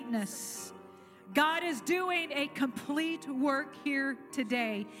completeness. God is doing a complete work here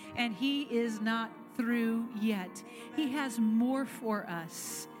today, and He is not through yet. He has more for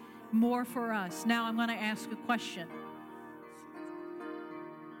us, more for us. Now I'm going to ask a question.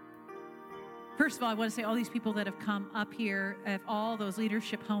 First of all, I want to say all these people that have come up here, if all those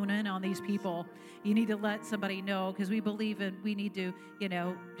leadership hone in on these people, you need to let somebody know, because we believe we need to,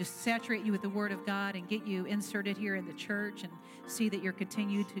 just saturate you with the Word of God and get you inserted here in the church and see that you're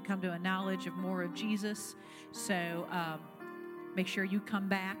continued to come to a knowledge of more of Jesus. So make sure you come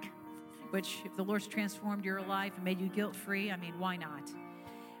back, which if the Lord's transformed your life and made you guilt-free, why not?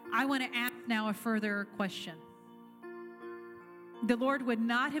 I want to ask now a further question. The Lord would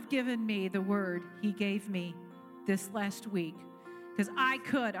not have given me the word He gave me this last week, because I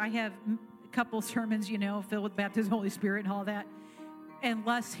have a couple sermons, filled with baptism of the Holy Spirit and all that,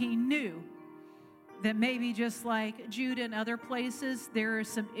 unless He knew that maybe just like Judah and other places, there are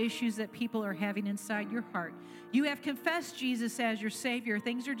some issues that people are having inside your heart. You have confessed Jesus as your Savior.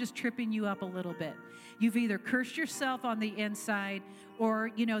 Things are just tripping you up a little bit. You've either cursed yourself on the inside,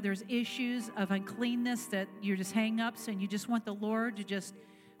 or, there's issues of uncleanness that you're just hang-ups, and you just want the Lord to just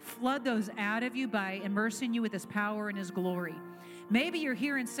flood those out of you by immersing you with His power and His glory. Maybe you're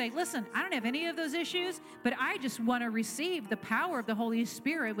here and say, listen, I don't have any of those issues, but I just want to receive the power of the Holy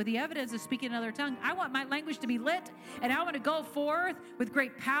Spirit with the evidence of speaking in another tongue. I want my language to be lit, and I want to go forth with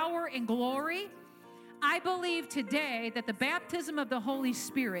great power and glory. I believe today that the baptism of the Holy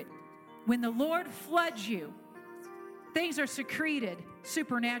Spirit, when the Lord floods you, things are secreted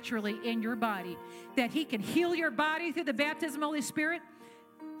supernaturally in your body, that He can heal your body through the baptism of the Holy Spirit.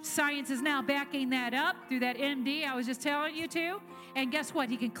 Science is now backing that up through that MD I was just telling you to. And guess what?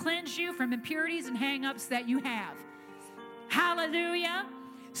 He can cleanse you from impurities and hang-ups that you have. Hallelujah.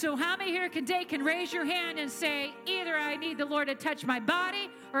 So how many here today can raise your hand and say, either I need the Lord to touch my body,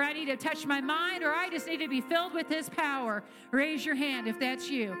 or I need to touch my mind, or I just need to be filled with His power? Raise your hand if that's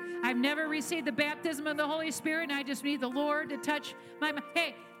you. I've never received the baptism of the Holy Spirit, and I just need the Lord to touch my mind.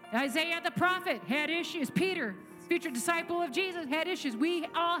 Hey, Isaiah the prophet had issues. Peter, future disciple of Jesus, had issues. We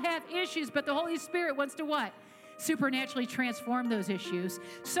all have issues, but the Holy Spirit wants to what? Supernaturally transform those issues.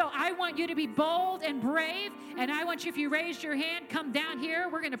 So I want you to be bold and brave, and I want you, if you raised your hand, come down here.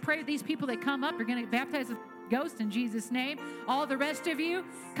 We're going to pray with these people that come up. You're going to get baptized with Ghost in Jesus' name. All the rest of you,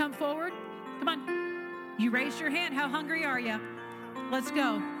 come forward. Come on. You raised your hand. How hungry are you? Let's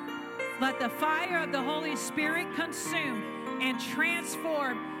go. Let the fire of the Holy Spirit consume and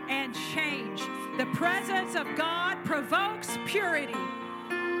transform and change. The presence of God provokes purity.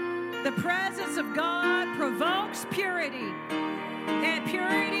 The presence of God provokes purity. And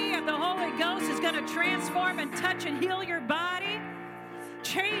purity of the Holy Ghost is going to transform and touch and heal your body,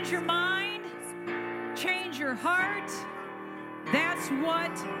 change your mind, change your heart. That's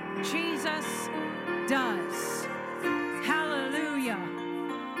what Jesus does. Hallelujah.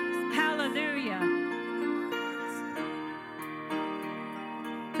 Hallelujah.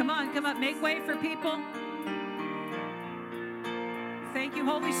 Come on, make way for people. Thank you,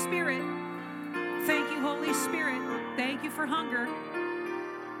 Holy Spirit. Thank you, Holy Spirit. Thank you for hunger.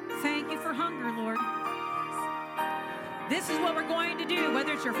 Thank you for hunger, Lord. This is what we're going to do,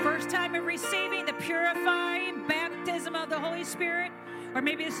 whether it's your first time in receiving the purifying baptism of the Holy Spirit, or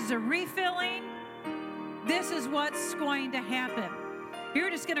maybe this is a refilling. This is what's going to happen.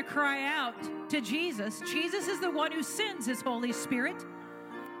 You're just going to cry out to Jesus. Jesus is the one who sends His Holy Spirit.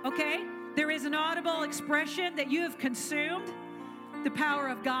 Okay? There is an audible expression that you have consumed the power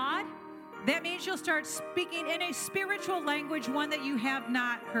of God. That means you'll start speaking in a spiritual language, one that you have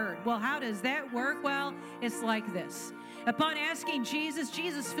not heard. Well, how does that work? Well, it's like this. Upon asking Jesus,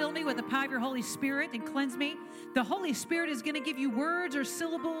 Jesus, fill me with the power of your Holy Spirit and cleanse me, the Holy Spirit is going to give you words or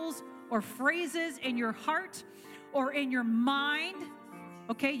syllables or phrases in your heart or in your mind.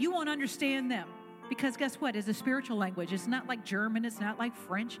 Okay, you won't understand them. Because guess what? It's a spiritual language. It's not like German. It's not like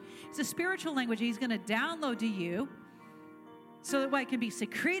French. It's a spiritual language He's going to download to you so that it can be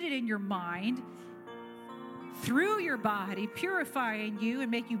secreted in your mind, through your body, purifying you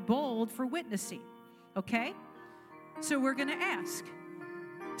and make you bold for witnessing. Okay? So we're going to ask.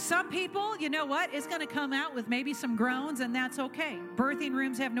 Some people, you know what? It's going to come out with maybe some groans, and that's okay. Birthing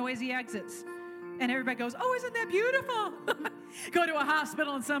rooms have noisy exits. And everybody goes, oh, isn't that beautiful? Go to a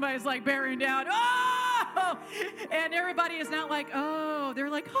hospital and somebody's like bearing down, oh! And everybody is not like, oh.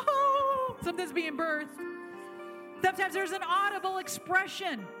 They're like, oh, something's being birthed. Sometimes there's an audible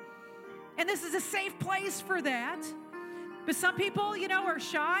expression. And this is a safe place for that. But some people, are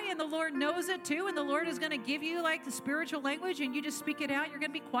shy, and the Lord knows it too. And the Lord is going to give you like the spiritual language, and you just speak it out. You're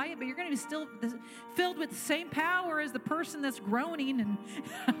going to be quiet, but you're going to be still filled with the same power as the person that's groaning, and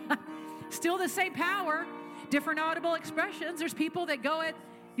still the same power, different audible expressions. There's people that go at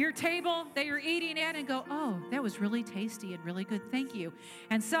your table that you're eating at and go, oh, that was really tasty and really good. Thank you.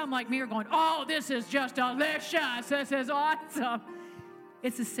 And some like me are going, oh, this is just delicious. This is awesome.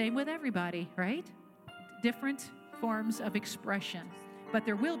 It's the same with everybody, right? Different forms of expression. But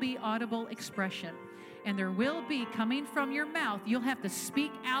there will be audible expression. And there will be, coming from your mouth, you'll have to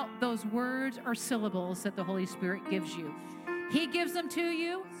speak out those words or syllables that the Holy Spirit gives you. He gives them to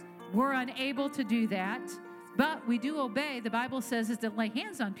you. We're unable to do that. But we do obey. The Bible says is to lay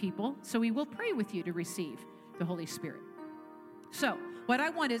hands on people, so we will pray with you to receive the Holy Spirit. So what I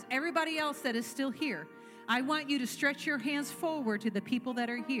want is everybody else that is still here, I want you to stretch your hands forward to the people that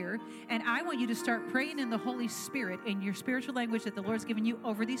are here, and I want you to start praying in the Holy Spirit in your spiritual language that the Lord's given you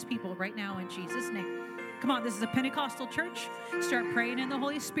over these people right now in Jesus' name. Come on, this is a Pentecostal church. Start praying in the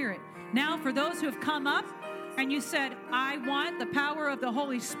Holy Spirit. Now, for those who have come up and you said, I want the power of the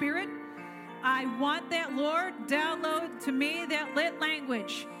Holy Spirit, I want that, Lord, download to me that lit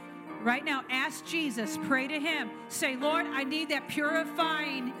language. Right now, ask Jesus, pray to Him. Say, Lord, I need that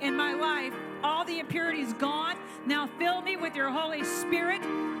purifying in my life. All the impurity is gone. Now fill me with your Holy Spirit.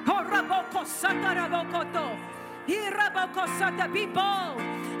 Be bold.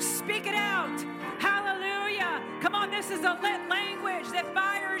 Speak it out. Hallelujah. Come on, this is a lit language that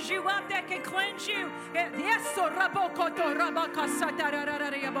fires you up, that can cleanse you. Yes,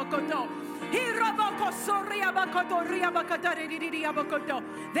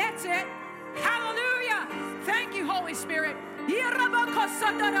 that's it. Hallelujah. Thank you, Holy Spirit.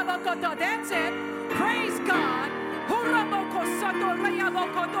 That's it. Praise God.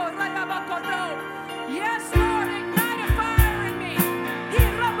 Yes, Lord.